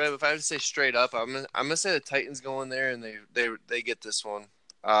know the spread, but if I have to say straight up, I'm gonna say the Titans go in there and they get this one.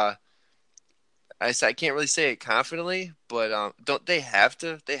 I can't really say it confidently, but don't they have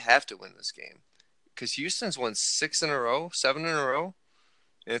to? They have to win this game because Houston's won 6 in a row, 7 in a row,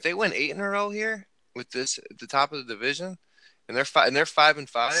 and if they win 8 in a row here with this at the top of the division. And they're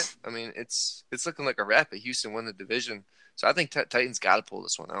 5-5. I mean, it's looking like a wrap. But Houston won the division, so I think Titans got to pull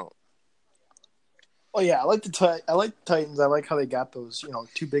this one out. Oh yeah, I like the Titans. I like how they got those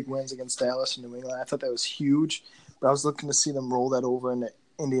 2 big wins against Dallas and New England. I thought that was huge, but I was looking to see them roll that over into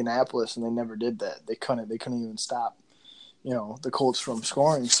Indianapolis, and they never did that. They couldn't even stop the Colts from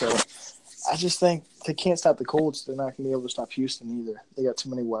scoring. So I just think they can't stop the Colts. They're not going to be able to stop Houston either. They got too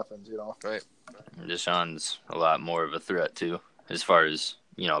many weapons, Right. Deshaun's a lot more of a threat too, as far as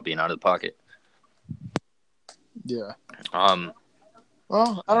being out of the pocket. Yeah.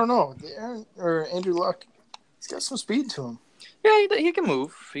 Well, I don't know. Andrew Luck, he's got some speed to him. Yeah, he can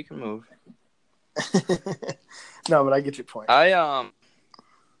move. He can move. No, but I get your point. I'm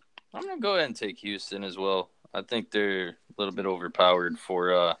gonna go ahead and take Houston as well. I think they're a little bit overpowered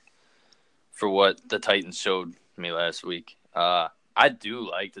for what the Titans showed me last week. I do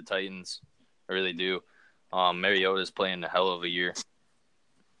like the Titans. I really do. Mariota's playing a hell of a year.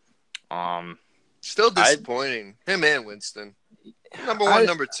 Still disappointing. Him and Winston. Number one,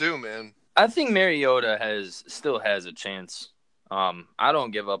 number two, man. I think Mariota still has a chance. I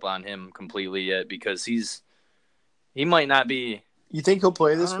don't give up on him completely yet because he might not be. You think he'll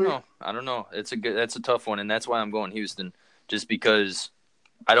play this week? I don't know. That's a tough one, and that's why I'm going Houston, just because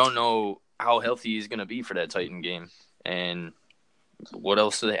I don't know how healthy he's going to be for that Titan game. And what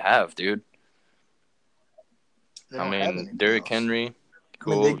else do they have, dude? I mean, Derrick Henry,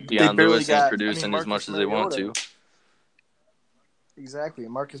 cool. Deion Lewis is producing as much as they want to. Exactly.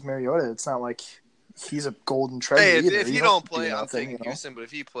 Marcus Mariota, it's not like he's a golden treasure. Hey, either. if he don't play, I'm taking Houston, but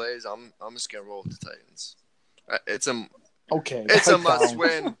if he plays, I'm just going to roll with the Titans. It's a must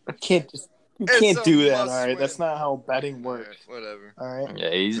win. You can't do that, all right? Win. That's not how betting works. Right, whatever. All right.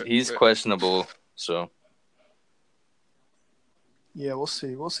 Yeah, he's questionable, so. Yeah, we'll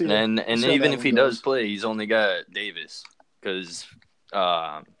see. And even if he does play, he's only got Davis because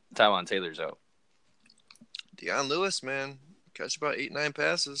Tywan Taylor's out. Deion Lewis, man, catch about 8-9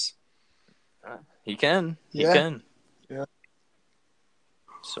 passes. He can. He can. Yeah.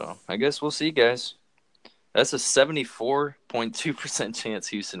 So I guess we'll see, guys. That's a 74.2% chance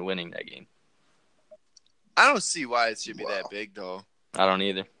Houston winning that game. I don't see why it should be that big, though. I don't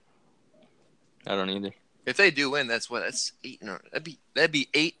either. If they do win, that's 8 in a row. That'd be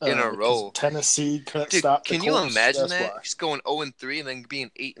 8 in a row. Tennessee couldn't stop the Colts. Can you imagine that's that? Why. Just going 0-3 and then being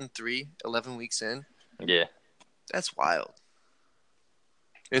 8-3, 11 weeks in. Yeah, that's wild.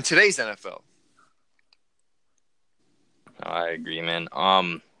 In today's NFL. I agree, man.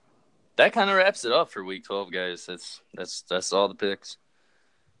 That kind of wraps it up for Week 12, guys. That's all the picks.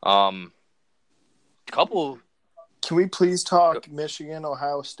 Couple. Can we please talk Michigan,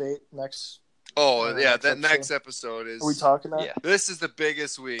 Ohio State next? Oh yeah, that next episode is. Are we talking that? Yeah, this is the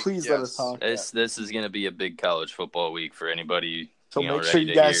biggest week. Please let us talk. This is going to be a big college football week for anybody. So make sure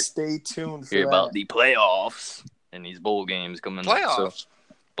you guys stay tuned for about the playoffs and these bowl games coming. Playoffs.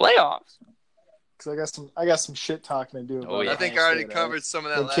 Because I got some shit talking to do. I think I already covered some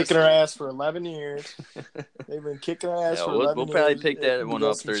of that. Been kicking our ass for 11 years. They've been kicking our ass for 11 years. We'll probably pick that one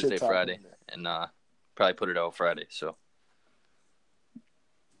up Thursday, Friday, and probably put it out Friday. So,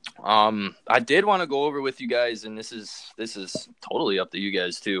 I did want to go over with you guys, and this is totally up to you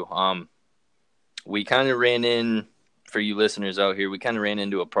guys too. We kind of ran in, for you listeners out here, we kind of ran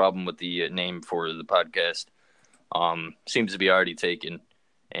into a problem with the name for the podcast. Seems to be already taken.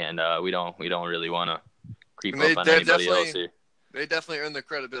 And we don't really want to creep up on anybody else here. They definitely earn their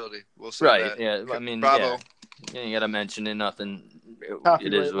credibility. We'll see. Right? Yeah. I mean, bravo. Yeah, you got to mention it. Nothing.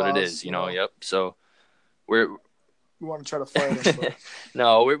 It is what it is. You know. Yep. So we want to try to fight it. But...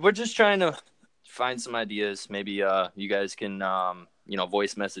 No, we're just trying to find some ideas. Maybe you guys can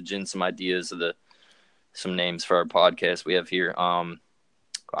voice message in some ideas of some names for our podcast we have here.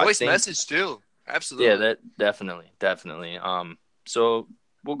 Voice message too. Absolutely. Yeah. That definitely. So.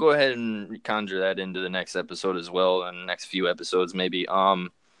 We'll go ahead and conjure that into the next episode as well, and the next few episodes maybe. Do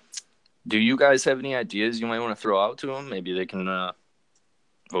you guys have any ideas you might want to throw out to them? Maybe they can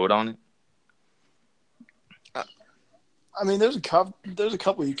vote on it. I mean, there's a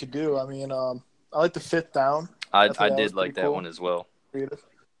couple you could do. I mean, I like the Fifth Down. I did like that one as well. Creative.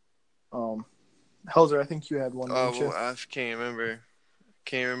 Helzer, I think you had one. Oh, I can't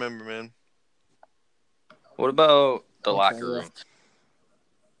remember, man. What about the locker room?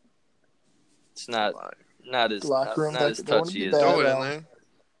 It's not as touchy as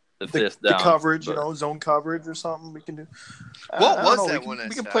the Fifth Down. The coverage, zone coverage or something we can do. What was that one?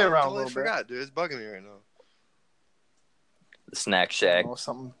 We can play around a little bit. I forgot, dude. It's bugging me right now. The Snack Shack. It was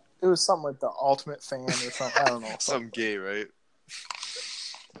something like the Ultimate Fan or something. I don't know. Some gay, right?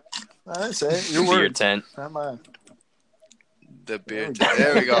 I didn't say it. Your beer word. Tent. Not mine. The beer tent.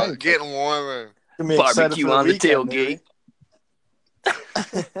 There we go. Getting warmer. Barbecue on the tailgate.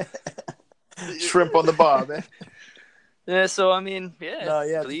 Shrimp on the bob, eh? Yeah, so I mean,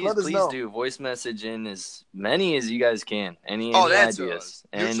 please know. do voice message in as many as you guys can. Any ideas?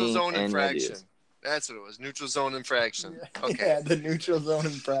 Neutral zone infraction. That's what it was. Neutral zone infraction. Okay. Yeah, the neutral zone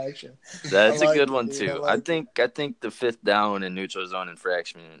infraction. That's a good one too. I think the Fifth Down and neutral zone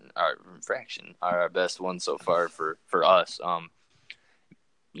infraction are our best ones so far for us.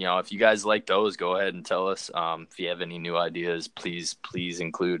 If you guys like those, go ahead and tell us. If you have any new ideas, please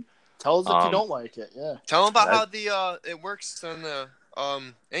include. Tell us if you don't like it. Yeah. Tell them about how the it works on the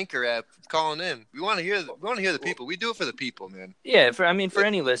Anchor app. Calling in. We want to hear. We want to hear the people. We do it for the people, man. Yeah. For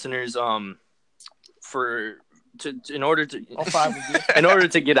any listeners, in order to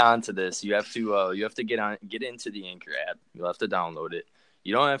get onto this, you have to get into the Anchor app. You'll have to download it.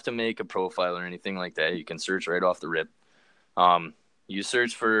 You don't have to make a profile or anything like that. You can search right off the rip. You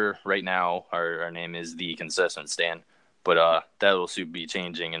search for right now. Our name is The Consistent Stand, but that will soon be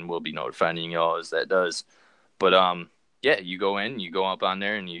changing, and we'll be notifying y'all as that does. But yeah, you go up on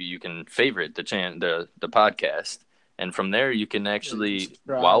there, and you can favorite the podcast, and from there you can actually,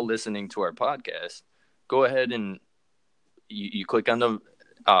 while listening to our podcast, go ahead and you click on the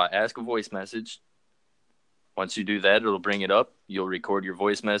ask a voice message. Once you do that, it'll bring it up. You'll record your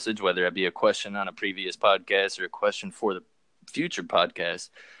voice message, whether it be a question on a previous podcast or a question for the future podcast,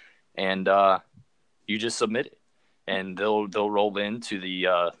 and you just submit it, and they'll roll into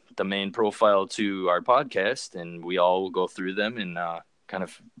the main profile to our podcast, and we all will go through them and kind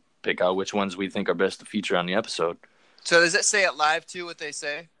of pick out which ones we think are best to feature on the episode. So does it say it live too? What they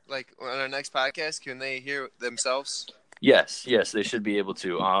say, like on our next podcast, can they hear themselves? Yes, they should be able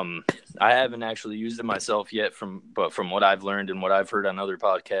to. I haven't actually used it myself yet, but from what I've learned and what I've heard on other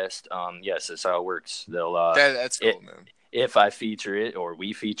podcasts, yes, that's how it works. They'll that's cool, man. If I feature it or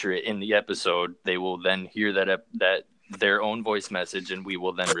we feature it in the episode, they will then hear that their own voice message, and we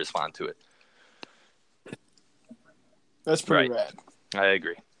will then respond to it. That's pretty rad. I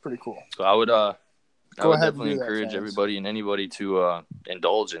agree. Pretty cool. So I would definitely encourage everybody and anybody to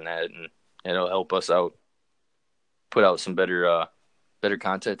indulge in that, and it'll help us out. Put out some better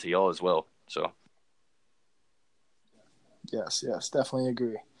content to y'all as well. So, yes, definitely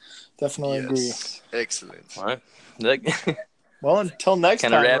agree. Agree. Excellent. All right. Well, until next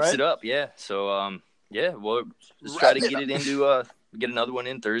time, kind of wraps right? it up. Yeah. So, we'll just try to get it into get another one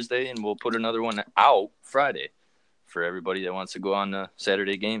in Thursday, and we'll put another one out Friday for everybody that wants to go on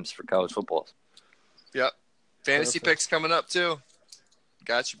Saturday games for college football. Yep. Fantasy picks coming up too.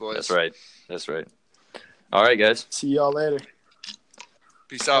 Got you, boys. That's right. All right, guys. See y'all later.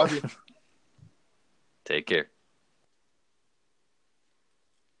 Peace out. Take care.